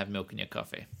do want to have milk in your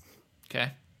coffee.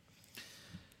 Okay?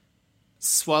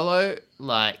 Swallow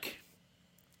like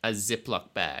a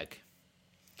Ziploc bag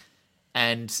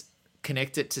and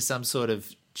connect it to some sort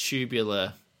of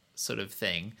tubular sort of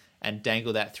thing and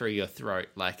dangle that through your throat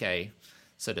like a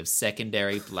sort of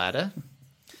secondary bladder.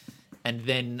 And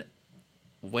then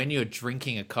when you're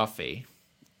drinking a coffee,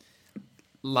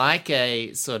 like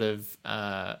a sort of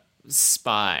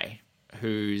spy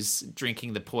who's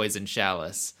drinking the poison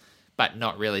chalice but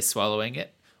not really swallowing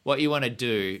it, what you want to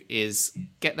do is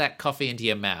get that coffee into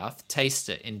your mouth, taste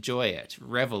it, enjoy it,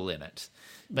 revel in it,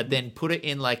 but then put it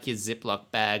in like your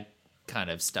Ziploc bag kind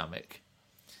of stomach.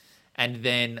 And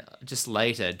then just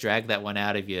later, drag that one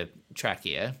out of your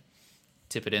trachea,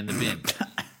 tip it in the bin.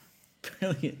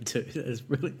 Brilliant, dude. That is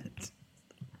brilliant.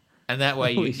 And that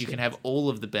way you can have all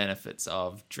of the benefits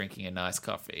of drinking a nice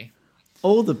coffee.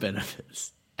 All the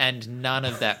benefits. And none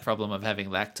of that problem of having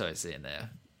lactose in there.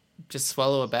 Just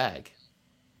swallow a bag.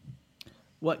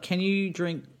 What, can you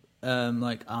drink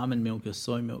like almond milk or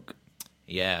soy milk?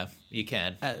 Yeah, you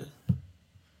can.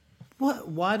 What?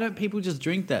 Why don't people just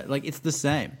drink that? Like, it's the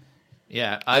same.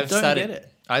 Yeah, I don't get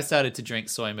it. I started to drink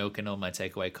soy milk in all my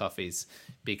takeaway coffees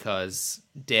because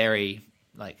dairy,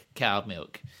 like cow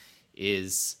milk,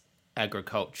 is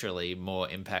agriculturally more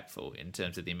impactful in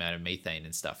terms of the amount of methane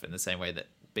and stuff, in the same way that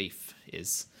beef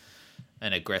is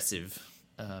an aggressive,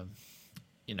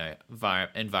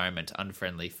 environment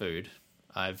unfriendly food.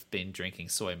 I've been drinking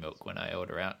soy milk when I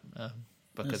order out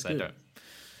because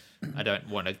I don't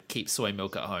want to keep soy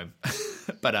milk at home,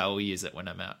 but I will use it when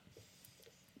I'm out.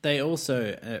 They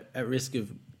also, at risk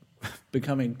of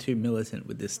becoming too militant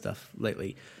with this stuff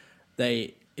lately,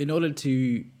 in order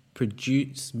to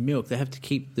produce milk, they have to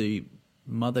keep the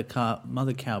mother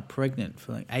cow pregnant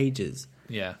for like ages.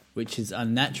 Yeah, which is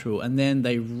unnatural, and then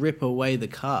they rip away the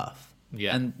calf.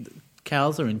 Yeah, and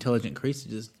cows are intelligent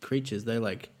creatures.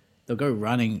 They'll go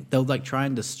running. They'll like try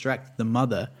and distract the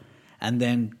mother, and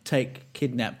then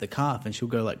kidnap the calf, and she'll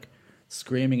go like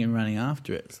screaming and running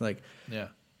after it. It's like, yeah,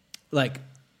 like.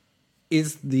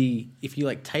 If you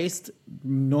like taste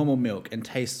normal milk and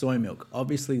taste soy milk,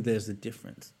 obviously there's a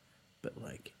difference. But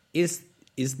like, is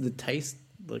the taste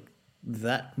like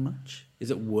that much? Is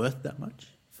it worth that much?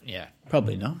 Yeah.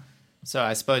 Probably not. So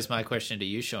I suppose my question to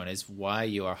you, Sean, is why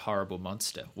you are a horrible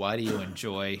monster? Why do you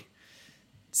enjoy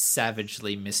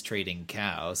savagely mistreating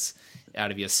cows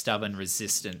out of your stubborn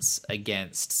resistance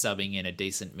against subbing in a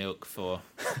decent milk for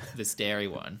this dairy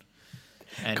one?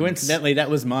 And coincidentally, that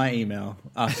was my email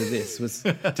after this. Was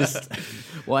just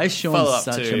why is Sean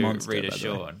such a monster? Reader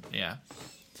Sean, yeah.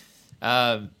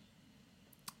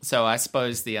 So I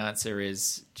suppose the answer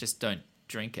is just don't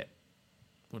drink it.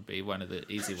 Would be one of the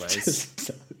easy ways.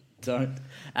 Just don't.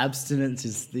 Abstinence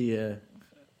is the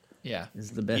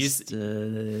best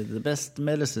the best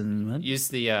medicine, man. Use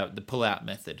the pull out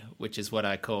method, which is what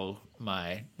I call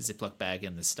my Ziploc bag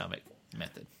in the stomach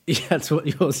method. Yeah, that's what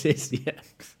yours is. Yeah.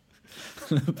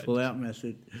 Pull out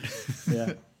method.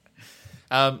 Yeah.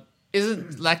 Isn't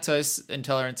lactose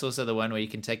intolerance also the one where you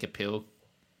can take a pill?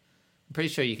 I'm pretty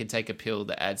sure you can take a pill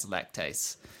that adds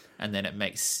lactase, and then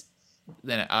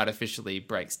it artificially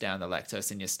breaks down the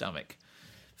lactose in your stomach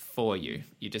for you.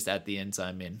 You just add the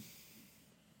enzyme in.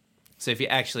 So if you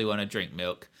actually want to drink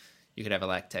milk, you could have a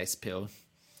lactase pill,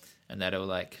 and that'll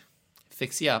like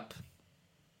fix you up.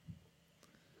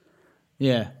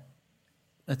 Yeah,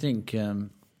 I think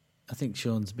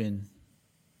Sean's been,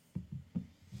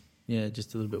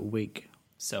 just a little bit weak.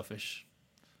 Selfish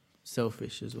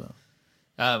as well.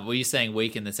 Were you saying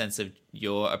weak in the sense of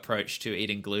your approach to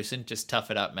eating gluten? Just tough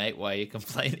it up, mate. Why are you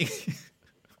complaining?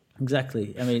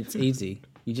 Exactly. I mean, it's easy.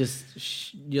 You just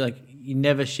you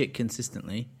never shit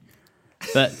consistently,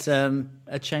 but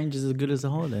a change is as good as a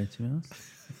holiday, to be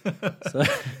honest. So.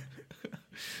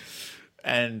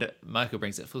 And Michael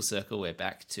brings it full circle. We're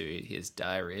back to his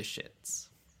diarrhea shits.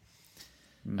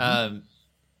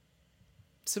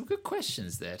 Some good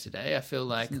questions there today. I feel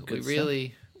like we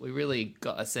really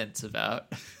got a sense of our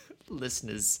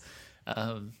listeners'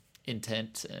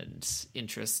 intent and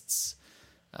interests.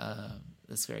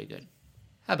 That's very good.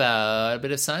 How about a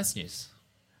bit of science news?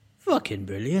 Fucking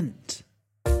brilliant.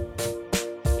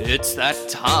 It's that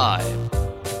time.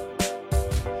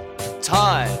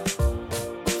 Time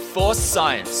for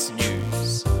science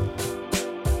news.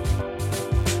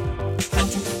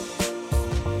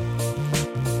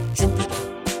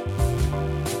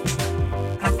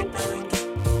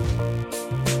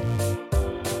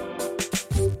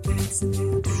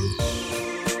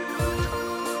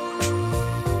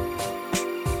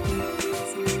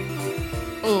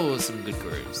 Oh, some good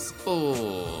grooves.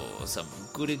 Oh, some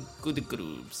good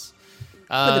grooves.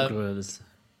 Good grooves.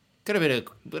 Got a bit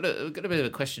of a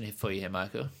question here for you,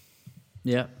 Michael.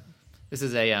 Yeah. This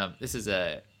is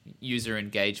a user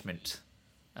engagement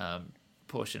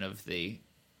portion of the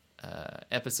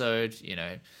episode. You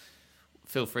know,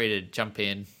 feel free to jump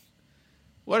in.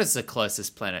 What is the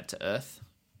closest planet to Earth?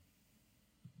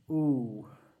 Ooh,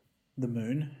 the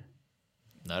moon.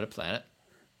 Not a planet.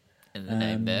 In the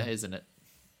name there, isn't it?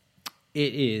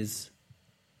 It is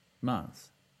Mars.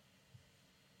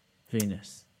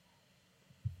 Venus.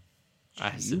 I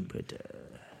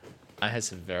have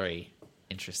some very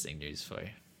interesting news for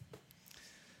you.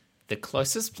 The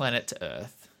closest planet to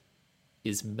Earth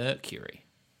is Mercury.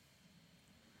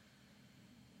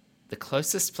 The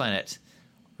closest planet,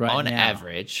 on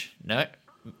average,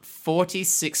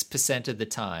 46% of the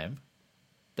time,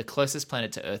 the closest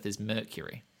planet to Earth is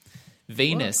Mercury.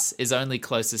 Venus is only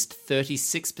closest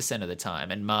 36% of the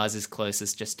time, and Mars is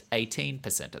closest just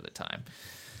 18% of the time.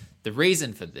 The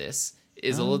reason for this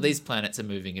is all of these planets are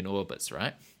moving in orbits,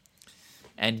 right?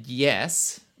 And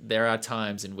yes, there are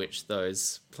times in which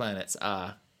those planets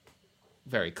are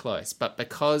very close, but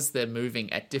because they're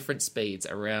moving at different speeds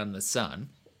around the sun,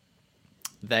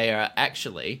 they are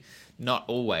actually not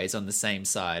always on the same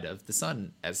side of the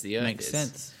sun as the Earth Makes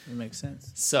sense. It makes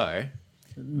sense. So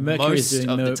Mercury's doing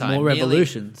most of the time, more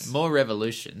revolutions.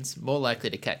 More likely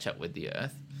to catch up with the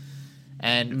Earth.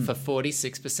 And for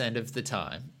 46% of the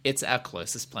time, it's our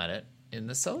closest planet in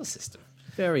the solar system.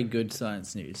 Very good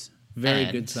science news. Very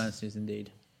good science news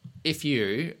indeed. If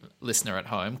you, listener at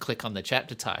home, click on the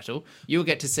chapter title, you'll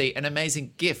get to see an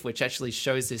amazing GIF which actually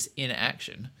shows this in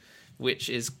action, which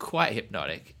is quite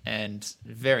hypnotic and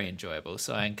very enjoyable.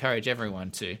 So I encourage everyone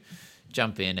to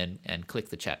jump in and click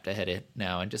the chapter header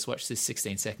now and just watch this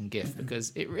 16-second GIF,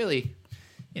 because it really,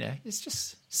 it's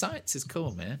just, science is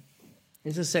cool, man.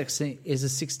 Is a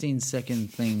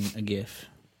 16-second thing a GIF?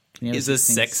 Is a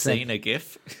sex scene a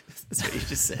GIF? That's what you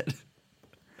just said.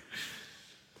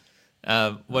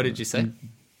 What did you say?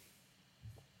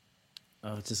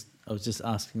 I was just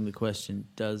asking the question,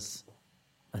 does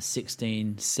a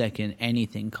 16-second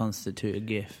anything constitute a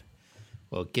GIF?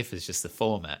 Well, GIF is just the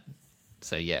format.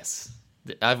 So yes.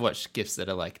 I've watched GIFs that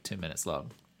are like 2 minutes long.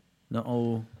 Not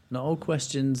all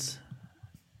questions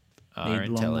are need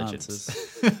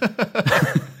intelligence. Long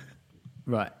answers.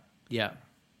 Right. Yeah.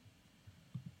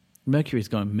 Mercury's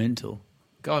going mental.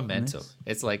 Going mental.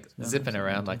 It's like zipping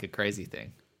around like a crazy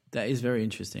thing. That is very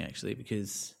interesting, actually,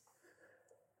 because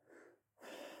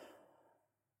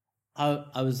I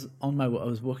was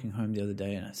walking home the other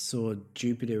day and I saw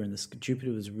Jupiter, and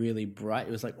Jupiter was really bright.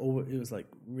 It was like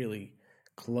really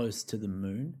close to the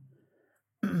moon.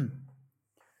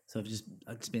 So I've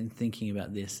just been thinking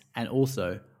about this, and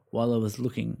also while I was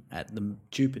looking at the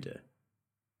Jupiter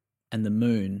and the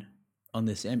moon on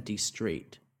this empty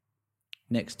street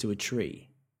next to a tree,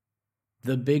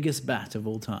 the biggest bat of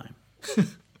all time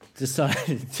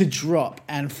decided to drop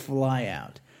and fly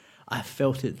out. I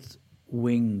felt its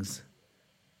wings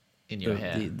in your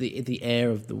hair. The air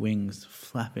of the wings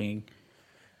flapping.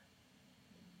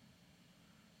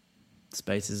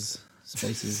 Space is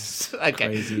okay.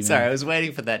 Crazy. Sorry, I was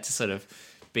waiting for that to sort of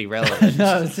be relevant.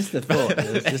 No, it's just a thought.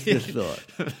 It was just a thought.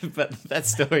 But that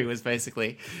story was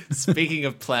basically, speaking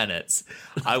of planets,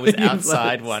 I was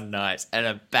outside one night and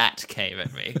a bat came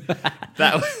at me.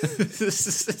 That was,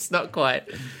 it's not quite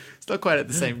at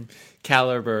the same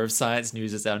caliber of science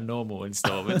news as our normal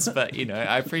installments, but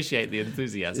I appreciate the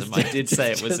enthusiasm. I did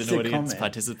say it was an audience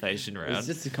participation round. It's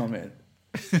just a comment.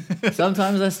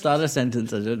 Sometimes I start a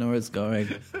sentence, I don't know where it's going.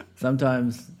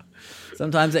 Sometimes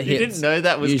it hits. You didn't know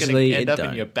that was going to end up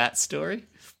in your bat story?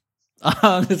 I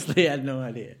honestly had no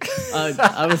idea.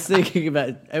 I was thinking about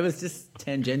it was just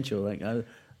tangential. Like I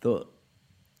thought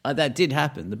that did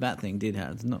happen. The bat thing did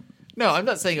happen. It's not. No, I'm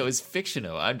not saying it was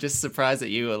fictional. I'm just surprised that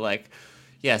you were like,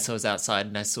 yeah, so I was outside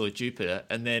and I saw Jupiter,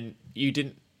 and then you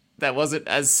didn't that wasn't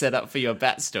as set up for your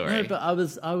bat story. No, but I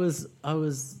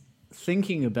was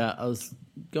thinking about, I was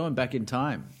going back in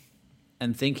time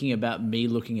and thinking about me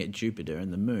looking at Jupiter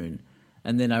and the moon,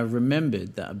 and then I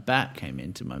remembered that a bat came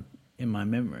in my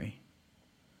memory.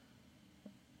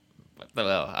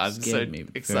 Well, I'm so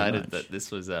excited much. that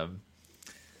this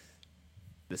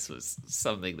was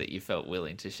something that you felt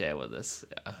willing to share with us.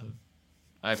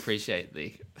 I appreciate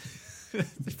the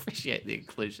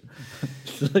inclusion.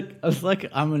 I was like,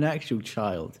 I'm an actual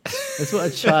child. That's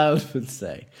what a child would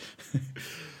say.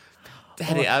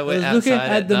 Daddy, I went was looking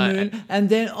outside at the night. moon,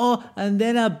 and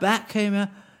then a bat came out.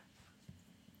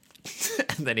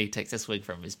 And then he takes a swig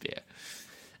from his beer.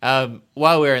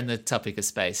 While we're in the topic of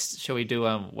space, shall we do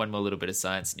one more little bit of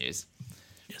science news?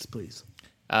 Yes, please.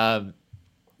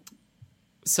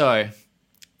 So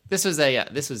this was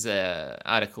a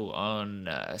article on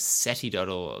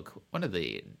SETI.org, one of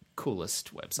the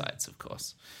coolest websites, of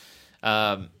course.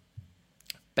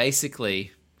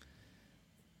 Basically,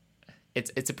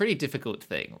 it's a pretty difficult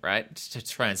thing, right, to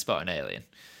try and spot an alien.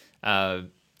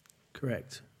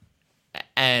 Correct.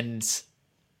 And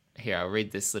here, I'll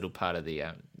read this little part of the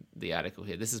article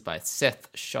here. This is by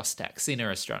Seth Shostak,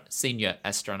 senior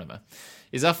astronomer.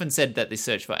 It is often said that the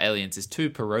search for aliens is too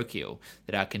parochial,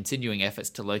 that our continuing efforts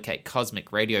to locate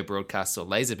cosmic radio broadcasts or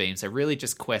laser beams are really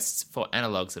just quests for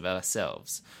analogues of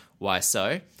ourselves. Why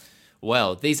so?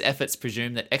 Well, these efforts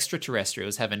presume that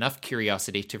extraterrestrials have enough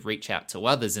curiosity to reach out to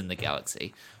others in the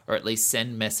galaxy, or at least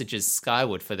send messages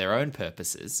skyward for their own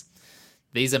purposes.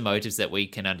 These are motives that we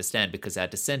can understand because our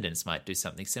descendants might do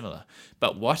something similar.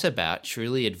 But what about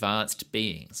truly advanced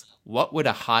beings? What would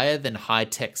a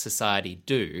higher-than-high-tech society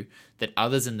do that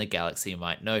others in the galaxy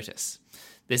might notice?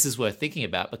 This is worth thinking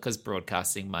about because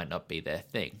broadcasting might not be their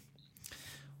thing.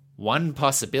 One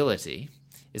possibility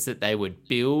is that they would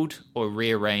build or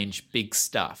rearrange big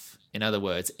stuff. In other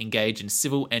words, engage in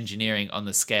civil engineering on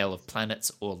the scale of planets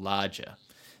or larger.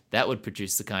 That would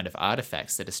produce the kind of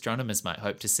artifacts that astronomers might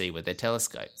hope to see with their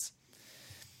telescopes.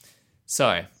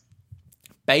 So,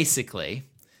 basically,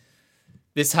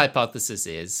 this hypothesis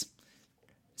is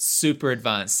super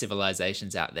advanced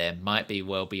civilizations out there might be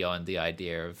well beyond the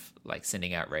idea of like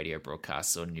sending out radio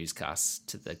broadcasts or newscasts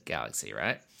to the galaxy,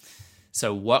 right?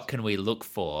 So what can we look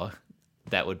for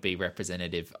that would be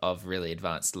representative of really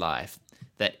advanced life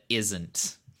that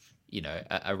isn't,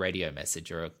 a radio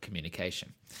message or a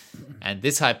communication? And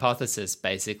this hypothesis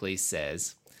basically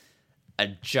says a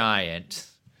giant,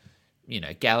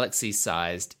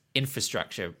 galaxy-sized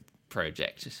infrastructure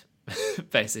project,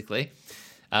 basically,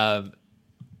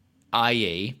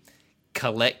 i.e.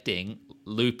 collecting,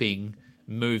 looping,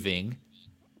 moving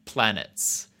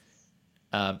planets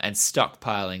and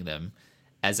stockpiling them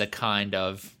as a kind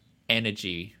of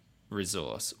energy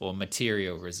resource or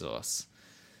material resource.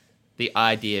 The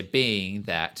idea being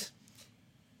that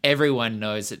everyone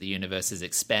knows that the universe is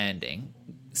expanding.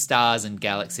 Stars and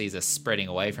galaxies are spreading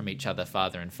away from each other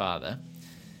farther and farther.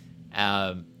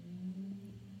 An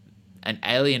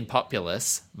alien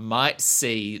populace might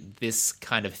see this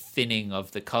kind of thinning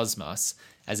of the cosmos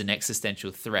as an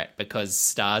existential threat because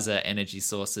stars are energy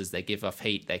sources. They give off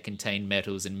heat. They contain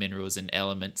metals and minerals and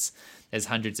elements. There's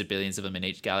hundreds of billions of them in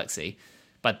each galaxy,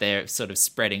 but they're sort of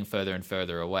spreading further and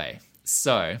further away.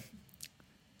 So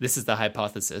this is the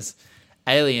hypothesis.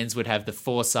 Aliens would have the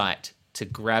foresight to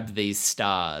grab these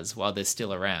stars while they're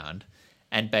still around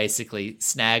and basically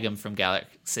snag them from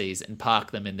galaxies and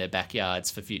park them in their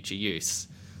backyards for future use.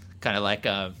 Kind of like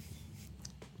a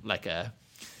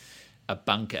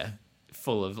bunker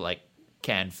full of like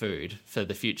canned food for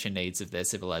the future needs of their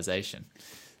civilization.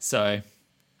 So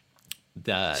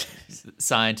the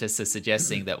scientists are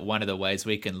suggesting that one of the ways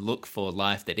we can look for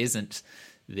life that isn't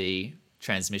the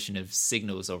transmission of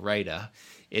signals or radar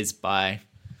is by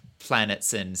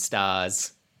planets and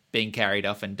stars being carried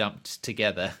off and dumped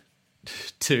together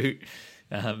to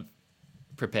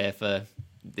prepare for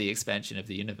the expansion of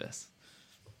the universe.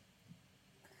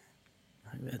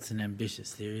 That's an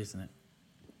ambitious theory, isn't it?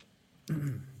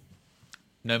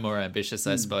 No more ambitious,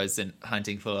 I suppose, than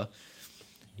hunting for,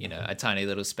 a tiny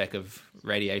little speck of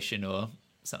radiation or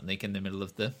something in the middle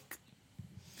of the...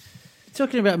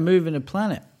 Talking about moving a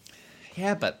planet.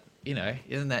 Yeah, but,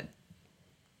 isn't that...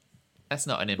 That's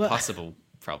not an impossible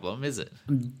problem, is it?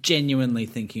 I'm genuinely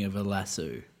thinking of a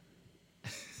lasso.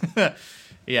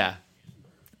 Yeah.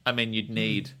 I mean, you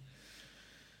need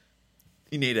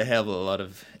a hell of a lot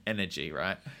of energy,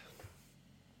 right?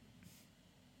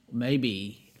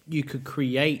 Maybe you could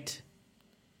create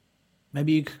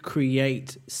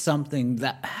something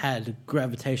that had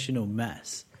gravitational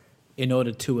mass in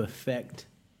order to affect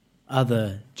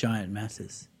other giant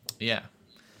masses. Yeah.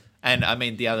 And I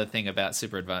mean, the other thing about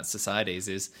super advanced societies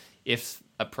is if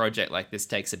a project like this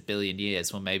takes 1 billion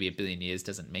years, well, maybe 1 billion years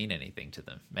doesn't mean anything to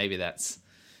them. Maybe that's,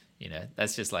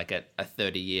 that's just like a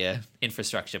 30-year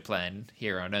infrastructure plan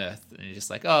here on Earth. And you're just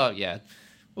like, oh, yeah,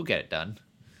 we'll get it done.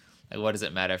 Like, what does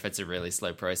it matter if it's a really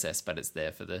slow process, but it's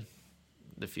there for the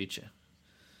future?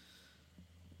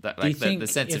 That, like, the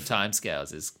sense of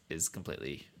timescales is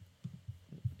completely,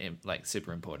 like,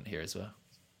 super important here as well.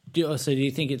 Do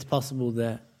you think it's possible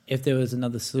that if there was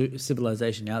another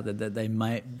civilization out there, that they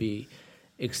might be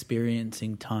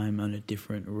experiencing time on a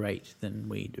different rate than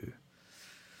we do?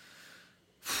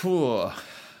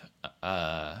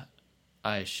 I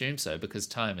assume so, because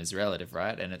time is relative,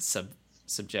 right? And it's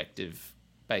subjective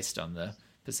based on the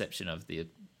perception of the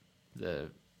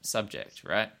subject,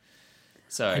 right?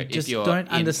 So I just don't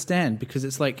understand, because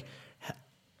it's like,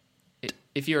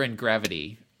 if you're in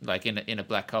gravity, like in a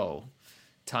black hole,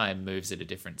 time moves at a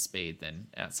different speed than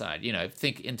outside.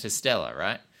 Think Interstellar,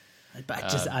 right?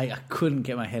 But I couldn't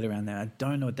get my head around that. I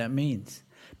don't know what that means,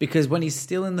 because when he's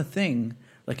still in the thing,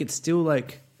 like, it's still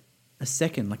like a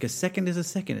second. Like, a second is a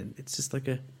second. It's just like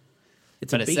a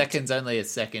beat. A second's only a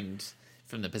second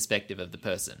from the perspective of the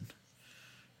person.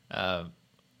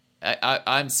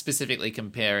 I'm specifically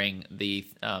comparing the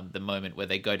moment where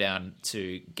they go down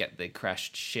to get the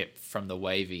crashed ship from the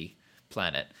wavy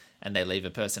planet, and they leave a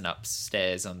person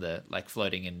upstairs on the, like,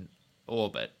 floating in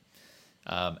orbit,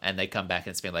 and they come back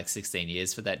and it's been like 16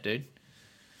 years for that dude.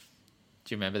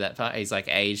 Do you remember that part? He's like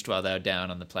aged while they were down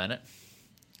on the planet.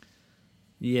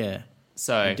 Yeah,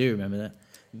 so I do remember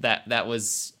that. That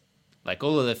was like,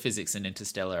 all of the physics in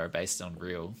Interstellar are based on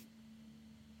real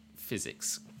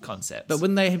physics concepts. But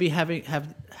wouldn't they be having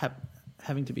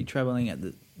to be traveling at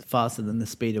faster than the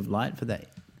speed of light for that?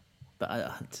 But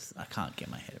I can't get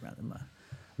my head around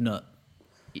them.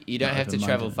 You don't have to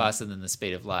travel faster than the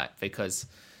speed of light, because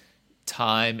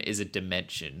time is a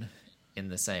dimension in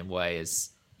the same way as,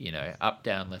 up,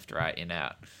 down, left, right, in,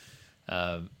 out.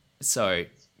 So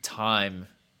time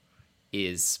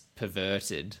is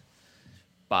perverted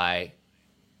by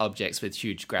objects with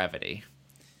huge gravity.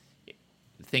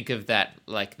 Think of that,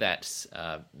 like that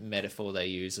metaphor they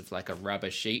use of like a rubber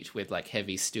sheet with like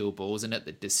heavy steel balls in it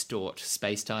that distort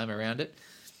space-time around it.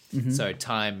 Mm-hmm. So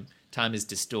time is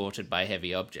distorted by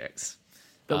heavy objects.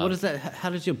 But what is that?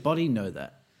 How does your body know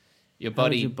that? Your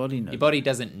body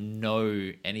doesn't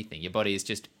know anything. Your body is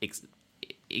just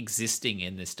existing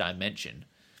in this dimension,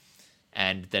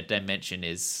 and that dimension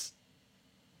is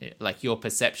like, your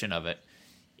perception of it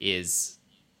is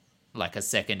like a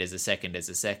second is a second is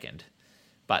a second,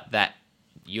 but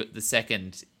the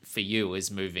second for you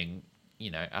is moving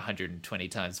 120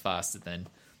 times faster than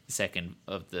the second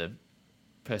of the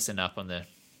person up on the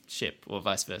ship, or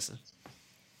vice versa.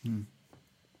 Didn't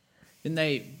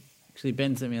they actually,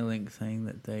 Ben sent me a link saying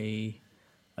that they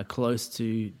are close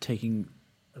to taking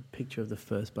a picture of the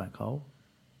first black hole?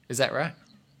 Is that right?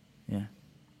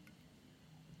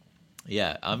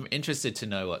 Yeah, I'm interested to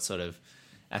know what sort of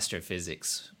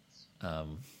astrophysics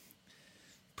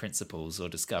principles or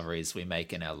discoveries we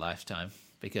make in our lifetime,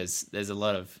 because there's a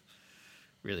lot of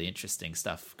really interesting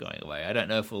stuff going away. I don't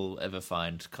know if we'll ever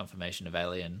find confirmation of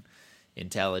alien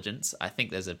intelligence. I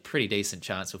think there's a pretty decent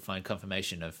chance we'll find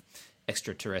confirmation of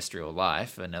extraterrestrial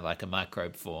life in like a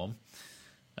microbe form.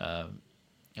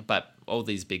 But all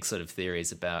these big sort of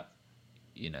theories about,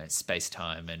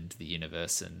 space-time and the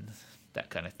universe and that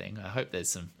kind of thing, I hope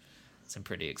there's some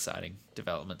pretty exciting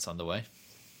developments on the way.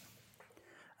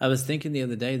 I was thinking the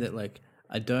other day that, like,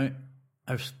 I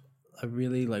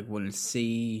really like want to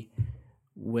see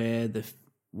where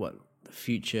what the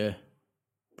future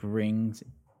brings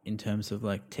in terms of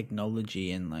like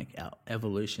technology and like our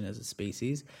evolution as a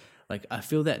species. Like, I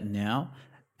feel that now,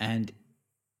 and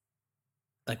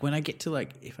like when I get to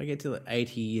like, if I get to like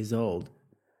 80 years old,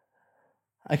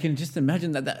 I can just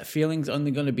imagine that feeling's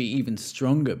only going to be even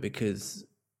stronger, because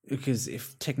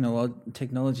if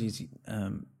technology is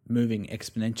moving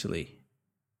exponentially,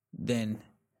 then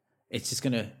it's just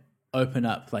going to open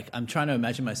up. Like, I'm trying to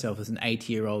imagine myself as an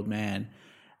 80-year-old man,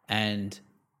 and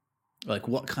like,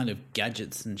 what kind of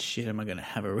gadgets and shit am I going to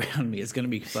have around me? It's going to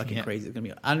be fucking crazy. It's going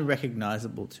to be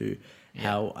unrecognizable to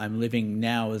how I'm living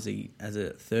now as a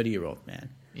 30-year-old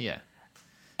man. Yeah.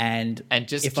 And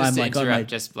just to interrupt,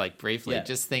 just like briefly,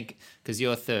 just think, because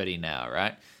you're 30 now,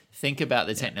 right? Think about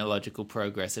the technological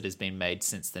progress that has been made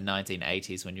since the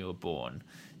 1980s when you were born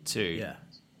to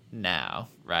now,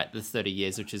 right? The 30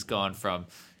 years, which has gone from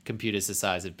computers the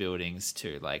size of buildings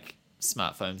to like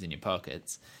smartphones in your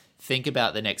pockets. Think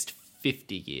about the next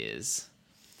 50 years,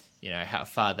 how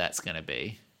far that's going to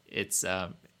be. It's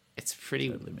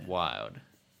pretty wild.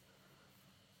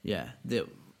 Yeah,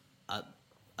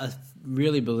 I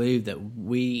really believe that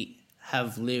we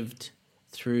have lived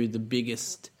through the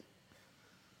biggest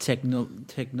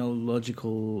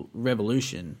technological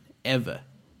revolution ever.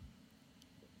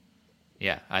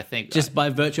 Yeah, I think just by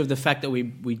virtue of the fact that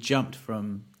we jumped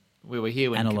from we were here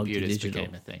when analog computers to digital.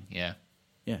 became a thing. Yeah,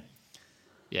 yeah,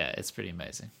 yeah, it's pretty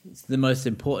amazing. It's the most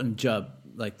important job.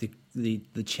 Like the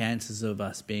chances of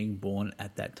us being born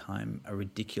at that time are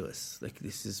ridiculous. Like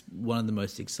this is one of the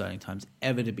most exciting times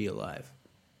ever to be alive.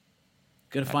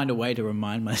 Got to find a way to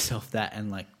remind myself that,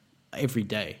 and like every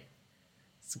day.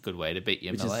 It's a good way to beat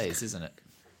your malaise, isn't it?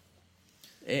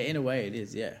 In a way, it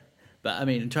is. Yeah. But I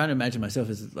mean, I'm trying to imagine myself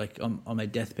as like on my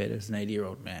deathbed as an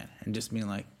 80-year-old man, and just being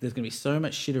like, there's going to be so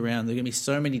much shit around. There's going to be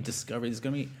so many discoveries. There's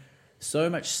going to be so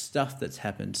much stuff that's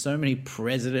happened. So many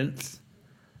presidents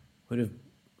would have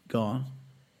gone.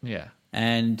 Yeah.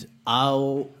 And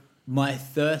my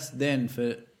thirst then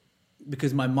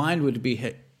because my mind would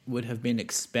have been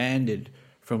expanded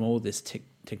from all this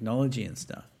technology and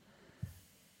stuff.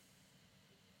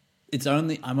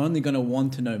 I'm only going to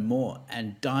want to know more,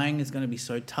 and dying is going to be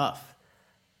so tough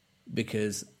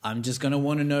because I'm just going to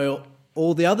want to know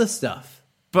all the other stuff.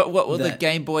 But what will the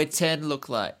Game Boy 10 look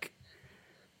like?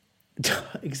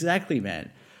 Exactly,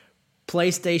 man.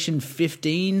 PlayStation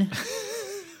 15.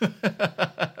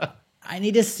 I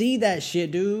need to see that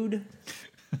shit, dude.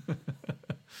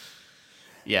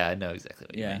 Yeah, I know exactly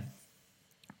what you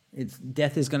mean.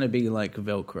 Death is going to be like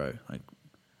Velcro, like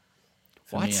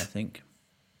for what? me, I think.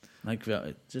 Like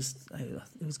it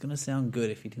was going to sound good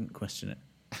if you didn't question it.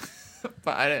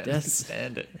 But I don't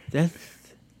understand it.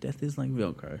 Death is like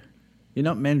Velcro. You're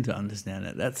not meant to understand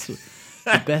it. That's the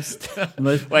best,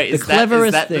 most Wait, the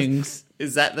cleverest things.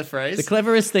 Is that the phrase? The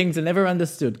cleverest things are never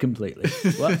understood completely.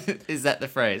 What? Is that the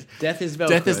phrase? Death is Velcro.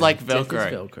 Death is like Velcro.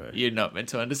 Death is Velcro. You're not meant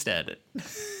to understand it.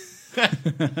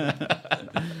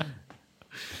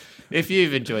 If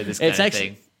you've enjoyed this kind of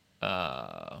thing.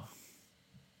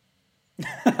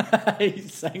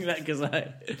 He's saying that because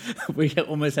we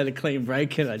almost had a clean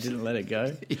break and I didn't let it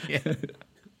go. Yeah.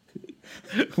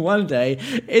 One day,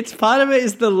 it's part of it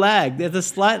is the lag. There's a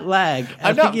slight lag.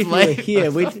 I'm not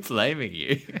blaming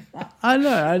you. I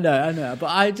know. But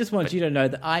I just want you to know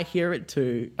that I hear it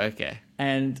too. Okay.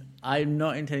 And I'm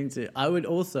not intending to. I would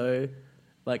also,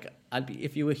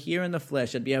 if you were here in the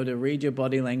flesh, I'd be able to read your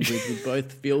body language. We'd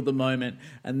both feel the moment,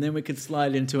 and then we could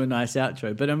slide into a nice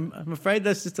outro. But I'm afraid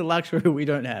that's just a luxury we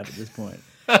don't have at this point.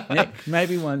 Nick,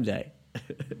 maybe one day.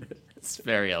 It's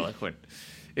very eloquent.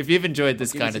 If you've enjoyed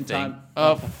this kind of thing,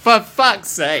 time. For fuck's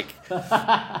sake,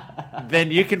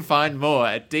 then you can find more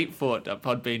at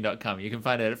deepfort.podbean.com. You can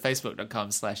find it at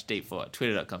facebook.com/deepfort,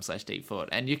 twitter.com/deepfort,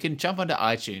 and you can jump onto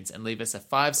iTunes and leave us a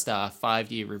 5-star,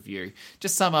 5-year review.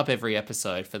 Just sum up every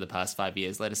episode for the past 5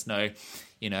 years. Let us know,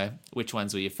 which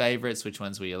ones were your favorites, which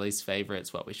ones were your least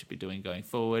favorites, what we should be doing going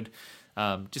forward.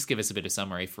 Just give us a bit of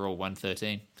summary for all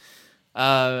 113.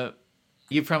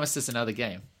 You promised us another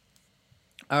game.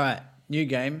 All right. New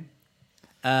game.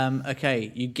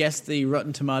 Okay, you guessed the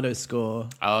Rotten Tomatoes score.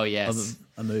 Oh, yes. Of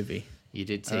a movie. You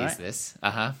did tease this.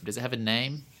 Does it have a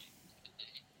name?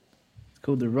 It's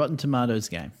called the Rotten Tomatoes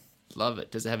game. Love it.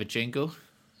 Does it have a jingle?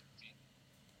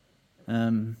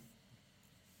 I'm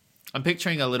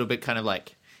picturing a little bit kind of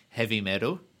like heavy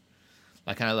metal.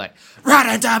 Like kind of like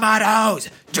Rotten Tomatoes!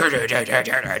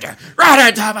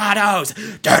 Rotten Tomatoes!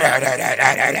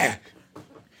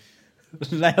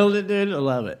 Nailed it, dude. I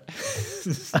love it.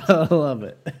 I love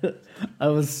it. I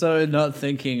was so not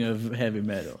thinking of heavy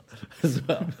metal as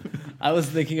well. I was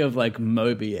thinking of like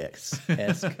Moby-esque,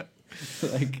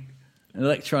 like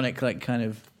electronic, like kind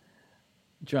of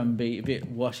drum beat, a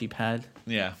bit washy pad.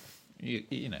 Yeah.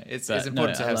 It's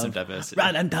important to have some diversity.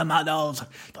 Rotten Tomatoes.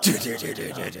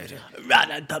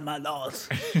 Rotten Tomatoes.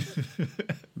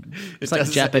 It's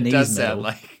like Japanese metal. It does metal.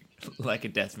 sound like a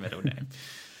death metal name.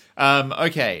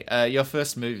 Okay, your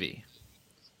first movie.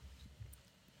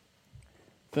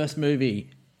 First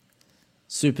movie,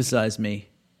 Super Size Me.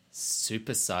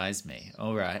 Super Size Me.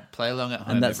 All right, play along at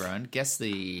home, everyone. Guess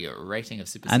the rating of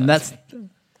Super Size Me.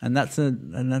 And that's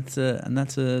an.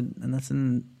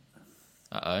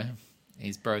 Uh-oh,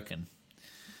 he's broken.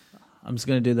 I'm just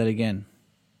going to do that again.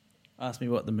 Ask me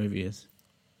what the movie is.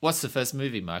 What's the first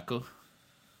movie, Michael?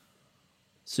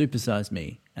 Super Size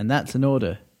Me, and that's an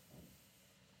order.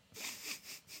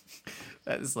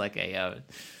 That is like a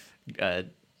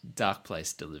Dark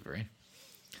Place delivery.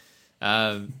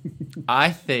 I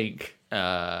think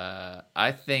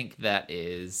that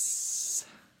is.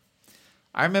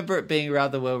 I remember it being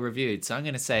rather well reviewed, so I'm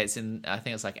going to say it's in. I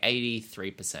think it's like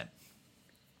 83%.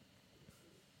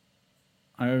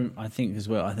 I think as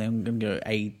well. I think I'm going to go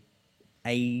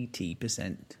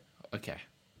 80%. Okay.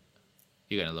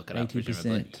 You're going to look it up,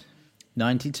 presumably.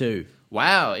 92.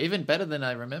 Wow, even better than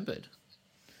I remembered.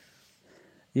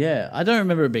 Yeah, I don't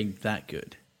remember it being that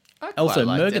good. Also,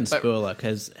 Morgan Spurlock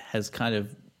has kind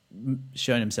of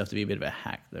shown himself to be a bit of a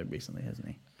hack, though, recently, hasn't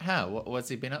he? How? What's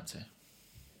he been up to?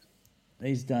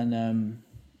 He's done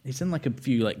like a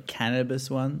few like cannabis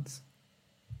ones,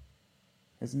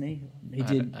 hasn't he? He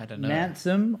did I don't know.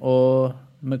 Manson or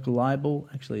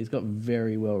McLibel. Actually, he's got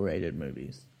very well rated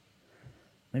movies.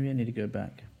 Maybe I need to go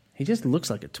back. He just looks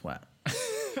like a twat.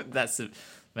 That's the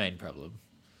main problem.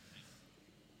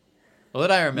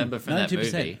 What I remember from 90%. that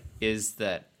movie is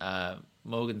that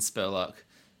Morgan Spurlock,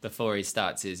 before he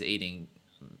starts his eating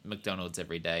McDonald's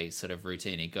every day sort of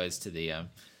routine, he goes to the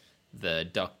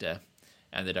doctor,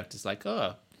 and the doctor's like,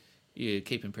 "Oh, you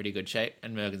keep in pretty good shape."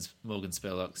 And Morgan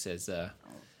Spurlock says,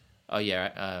 "Oh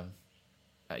yeah,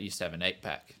 I used to have an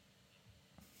 8-pack."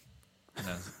 And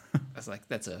I was like,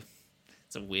 "That's a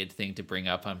weird thing to bring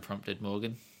up unprompted,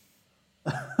 Morgan."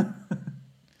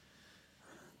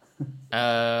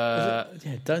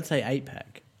 Don't say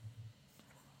 8-pack.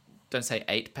 Don't say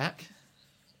 8-pack.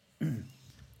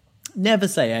 Never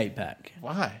say 8-pack.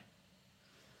 Why?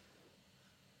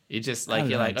 You're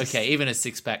like, okay, even a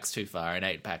 6-pack's too far. An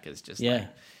 8-pack is just like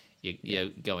you're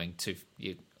going too.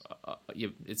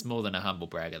 It's more than a humble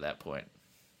brag at that point.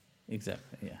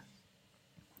 Exactly.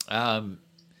 Yeah.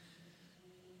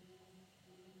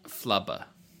 Flubber.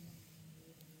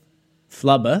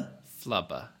 Flubber.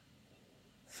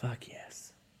 Fuck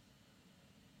yes.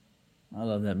 I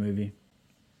love that movie.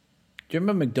 Do you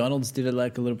remember McDonald's did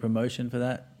like a little promotion for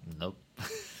that? Nope.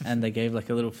 And they gave like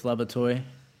a little Flubber toy.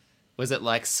 Was it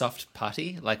like soft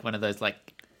putty? Like one of those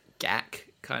like gack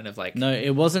kind of like... No,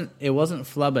 it wasn't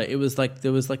Flubber. It was like,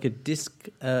 there was like a disc,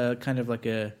 kind of like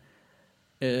kind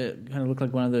of looked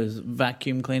like one of those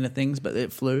vacuum cleaner things, but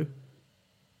it flew.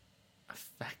 A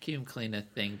vacuum cleaner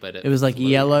thing, but it was like flew.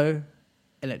 yellow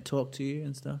and it talked to you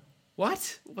and stuff.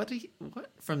 What? What?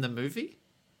 From the movie?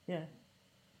 Yeah.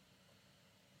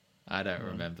 I don't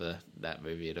remember that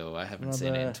movie at all. I haven't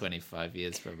seen it in 25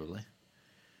 years, probably.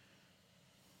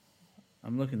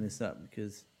 I'm looking this up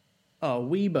because... Oh,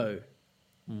 Weibo.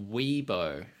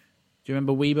 Weibo. Do you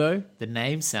remember Weibo? The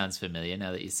name sounds familiar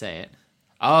now that you say it.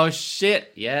 Oh,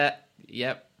 shit. Yeah.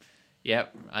 Yep.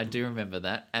 I do remember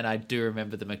that. And I do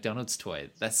remember the McDonald's toy.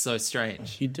 That's so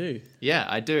strange. You do? Yeah,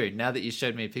 I do. Now that you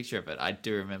showed me a picture of it, I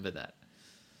do remember that.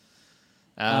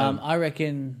 I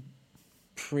reckon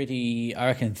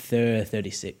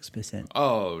 36%.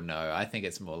 Oh, no. I think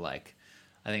it's like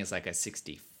a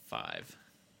 65.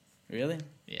 Really?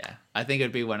 Yeah. I think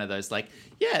it'd be one of those like,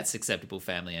 yeah, it's acceptable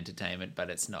family entertainment, but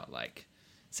it's not like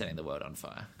setting the world on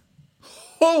fire.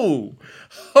 Ho!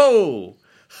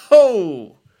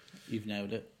 You've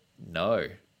nailed it. No.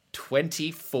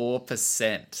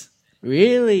 24%.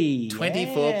 Really?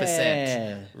 24%.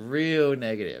 Yeah. Real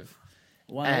negative.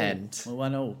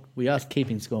 1-0. We are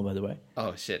keeping score, by the way.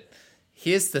 Oh, shit.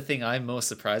 Here's the thing I'm more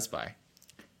surprised by.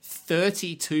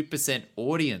 32%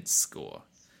 audience score.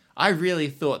 I really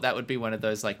thought that would be one of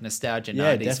those like nostalgia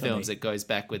 90s films that goes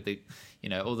back with the,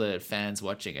 all the fans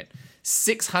watching it.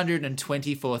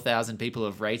 624,000 people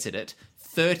have rated it.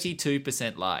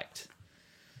 32% liked.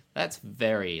 That's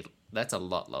a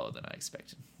lot lower than I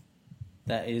expected.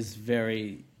 That is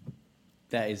very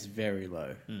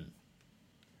low. Mm.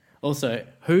 Also,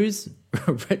 who's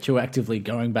retroactively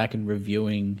going back and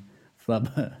reviewing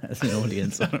Flubber as an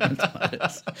audience?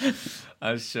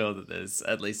 I'm sure that there's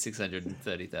at least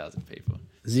 630,000 people.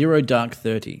 Zero Dark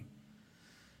 30.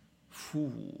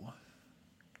 Ooh. I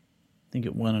think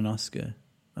it won an Oscar.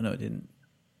 I know it didn't.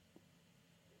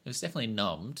 It was definitely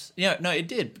nommed. Yeah, no, it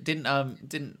did.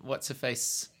 Didn't what's her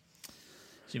face?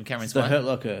 Jim Cameron's The wife? Hurt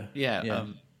Locker. Yeah.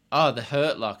 The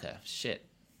Hurt Locker. Shit.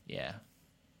 Yeah.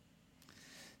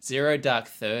 Zero Dark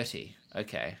 30.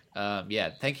 Okay. Yeah.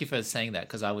 Thank you for saying that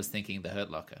because I was thinking The Hurt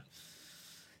Locker.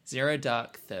 Zero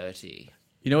Dark 30.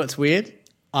 You know what's weird?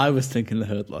 I was thinking The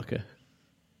Hurt Locker.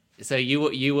 So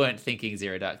you weren't thinking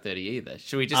Zero Dark 30 either.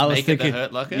 Should we just make it The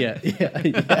Hurt Locker? Yeah.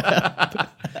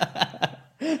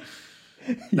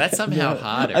 That's somehow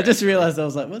harder. I just realized I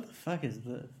was like, what the fuck is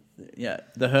the... Yeah,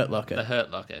 The Hurt Locker. The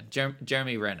Hurt Locker.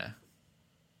 Jeremy Renner.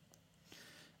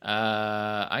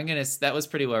 That was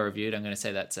pretty well reviewed. I'm going to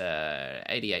say that's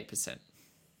 88%.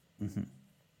 Mm-hmm.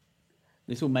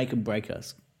 This will make and break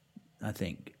us, I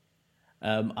think.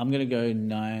 I'm going to go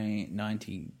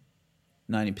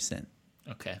 90%.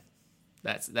 Okay.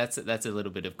 That's a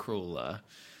little bit of cruel,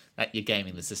 you're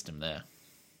gaming the system there.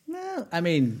 No, I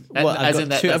mean,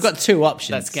 I've got two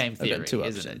options. That's game theory,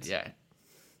 isn't it? Yeah.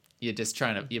 you're just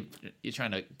trying to you're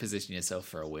trying to position yourself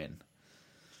for a win.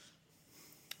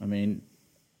 I mean,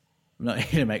 I'm not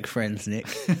here to make friends, Nick.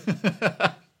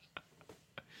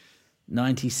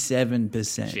 97%.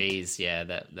 Jeez, yeah,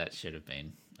 that should have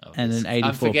been and obvious. an 84%.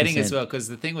 I'm forgetting as well, because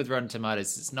the thing with Rotten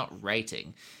Tomatoes, it's not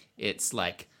rating, it's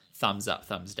like thumbs up,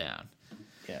 thumbs down.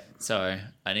 Yeah. So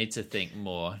I need to think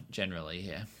more generally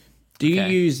here. Do you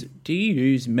use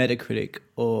Metacritic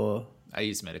or? I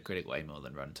use Metacritic way more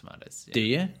than Rotten Tomatoes. Yeah. Do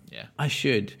you? Yeah. I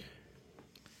should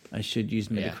use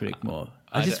Metacritic more.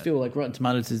 I just feel like Rotten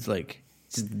Tomatoes is like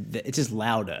it's just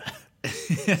louder.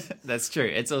 That's true.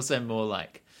 It's also more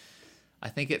like, I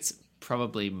think it's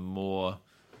probably more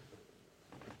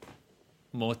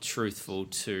truthful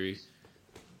to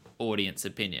audience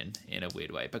opinion in a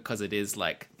weird way, because it is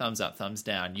like thumbs up, thumbs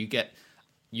down. You get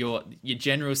your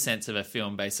general sense of a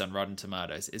film based on Rotten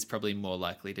Tomatoes is probably more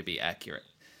likely to be accurate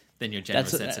than your general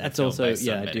sense of a film based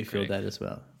on Metacritic. I do feel that as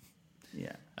well.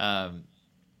 Yeah.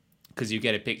 Because you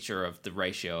get a picture of the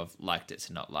ratio of liked it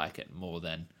to not like it more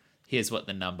than here's what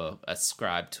the number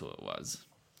ascribed to it was.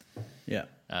 Yeah.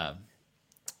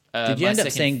 Did you end up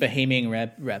seeing Bohemian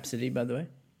Rhapsody, by the way?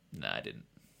 No, I didn't.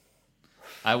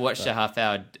 I watched a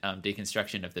half-hour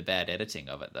deconstruction of the bad editing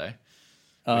of it, though.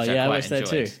 Oh, yeah, I watched that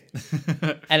too.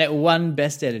 And it won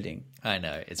Best Editing. I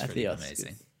know, it's pretty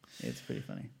amazing. It's pretty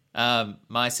funny.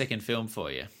 My second film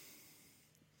for you.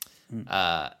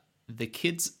 The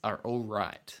Kids Are All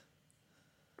Right.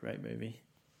 Great movie.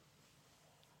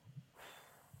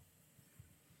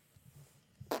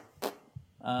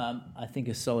 I think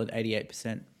a solid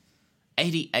 88%.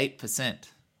 88%.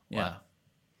 Yeah. Wow.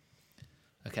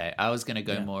 Okay, I was going to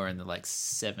go more in the like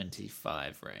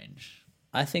 75 range.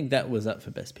 I think that was up for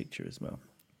Best Picture as well.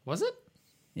 Was it?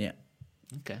 Yeah.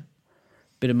 Okay.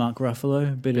 Bit of Mark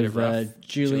Ruffalo, bit of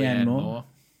Julianne Moore,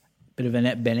 bit of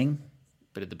Annette Bening.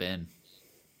 Bit of the Ben.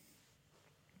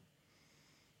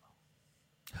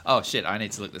 Oh, shit, I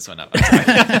need to look this one up.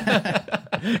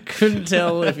 Couldn't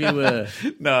tell if you were.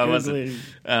 No, I wasn't.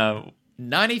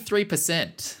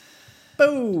 93%.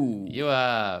 Boom! You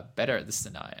are better at this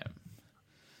than I am.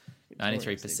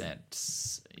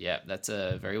 93%. Yeah, that's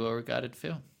a very well-regarded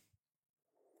film.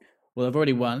 Well, I've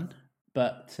already won,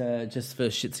 but just for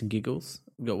shits and giggles,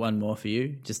 I've got one more for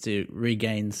you, just to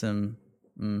regain some,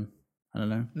 I don't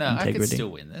know, No, integrity. I could still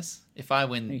win this. If I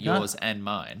win yours and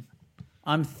mine.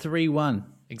 I'm 3-1.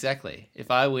 Exactly.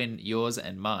 If I win yours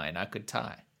and mine, I could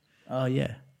tie. Oh,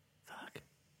 yeah. Fuck.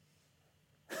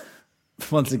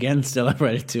 Once again,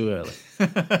 celebrated too early.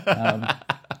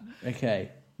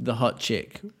 Okay. The Hot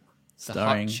Chick.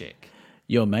 Starring The Hot Chick.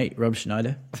 Your mate, Rob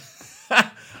Schneider.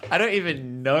 I don't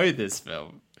even know this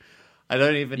film. I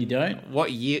don't even... You don't?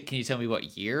 What year? Can you tell me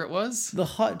what year it was? The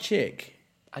Hot Chick.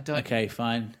 I don't... Okay,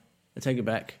 fine. I take it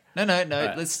back. No.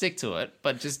 Right. Let's stick to it.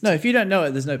 But just... No, if you don't know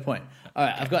it, there's no point. All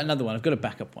right, I've got another one. I've got a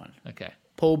backup one. Okay.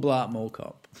 Paul Blart Mall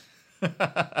Cop.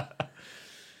 The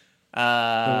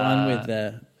one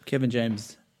with Kevin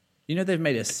James. You know they've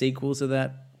made a sequel to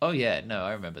that? Oh, yeah. No,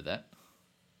 I remember that.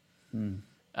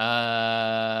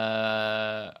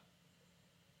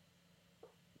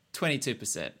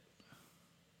 22%.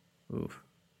 Oof.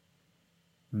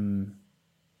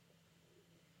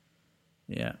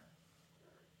 Yeah.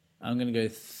 I'm going to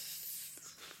go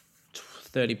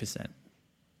 30%.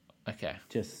 Okay.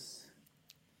 Just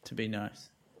to be nice.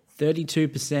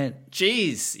 32%.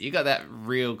 Jeez, you got that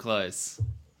real close.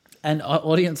 And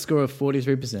audience score of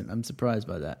 43%. I'm surprised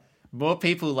by that. More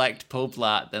people liked Paul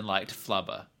Blart than liked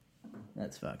Flubber.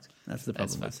 That's fucked. That's the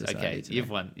problem with society. Okay, today.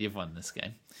 you've won this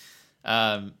game.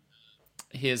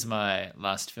 Here's my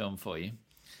last film for you.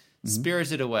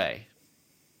 Spirited Away.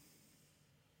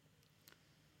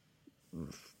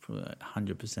 Probably like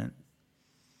 100%.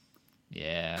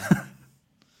 Yeah.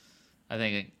 I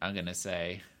think I'm going to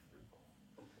say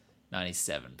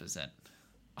 97%.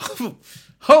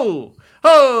 Ho!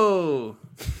 Oh,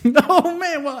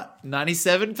 man, what?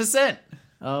 97%.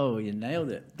 Oh, you nailed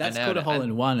it. That's nailed called a it. hole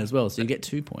in one as well, so you get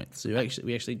 2 points. So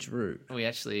we actually drew.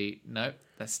 No,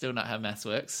 that's still not how maths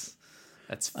works.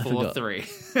 That's forgot. 4-3.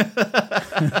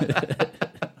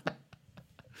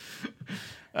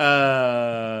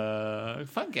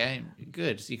 Fun game.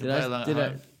 Good. You can play along at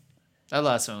home. That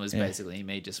last one was basically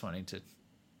me just wanting to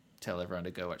tell everyone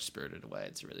to go watch Spirited Away.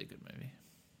 It's a really good movie.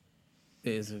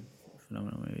 It is a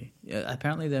phenomenal movie. Yeah,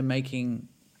 apparently they're making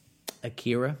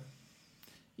Akira.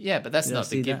 Yeah, but that's not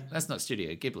that? that's not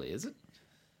Studio Ghibli, is it?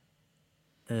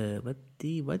 What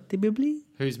the Ghibli?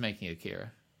 Who's making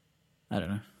Akira? I don't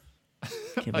know.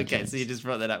 Okay, so you just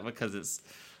brought that up because it's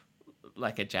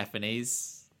like a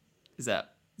Japanese. Is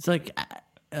that? It's like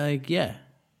yeah,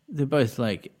 they're both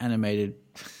like animated.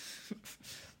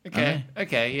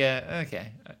 Okay. Yeah.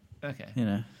 Okay. You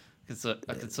know,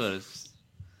 I could sort of.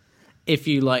 if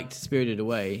you liked Spirited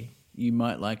Away, you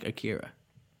might like Akira.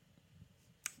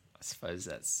 I suppose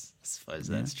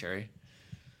that's true. There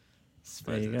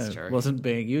Suppose you that's go. true. Wasn't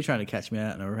being you were trying to catch me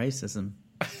out on a racism.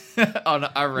 On a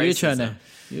racism.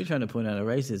 You were trying to point out a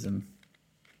racism.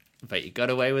 But you got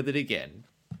away with it again.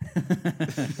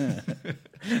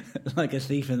 Like a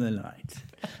thief in the night.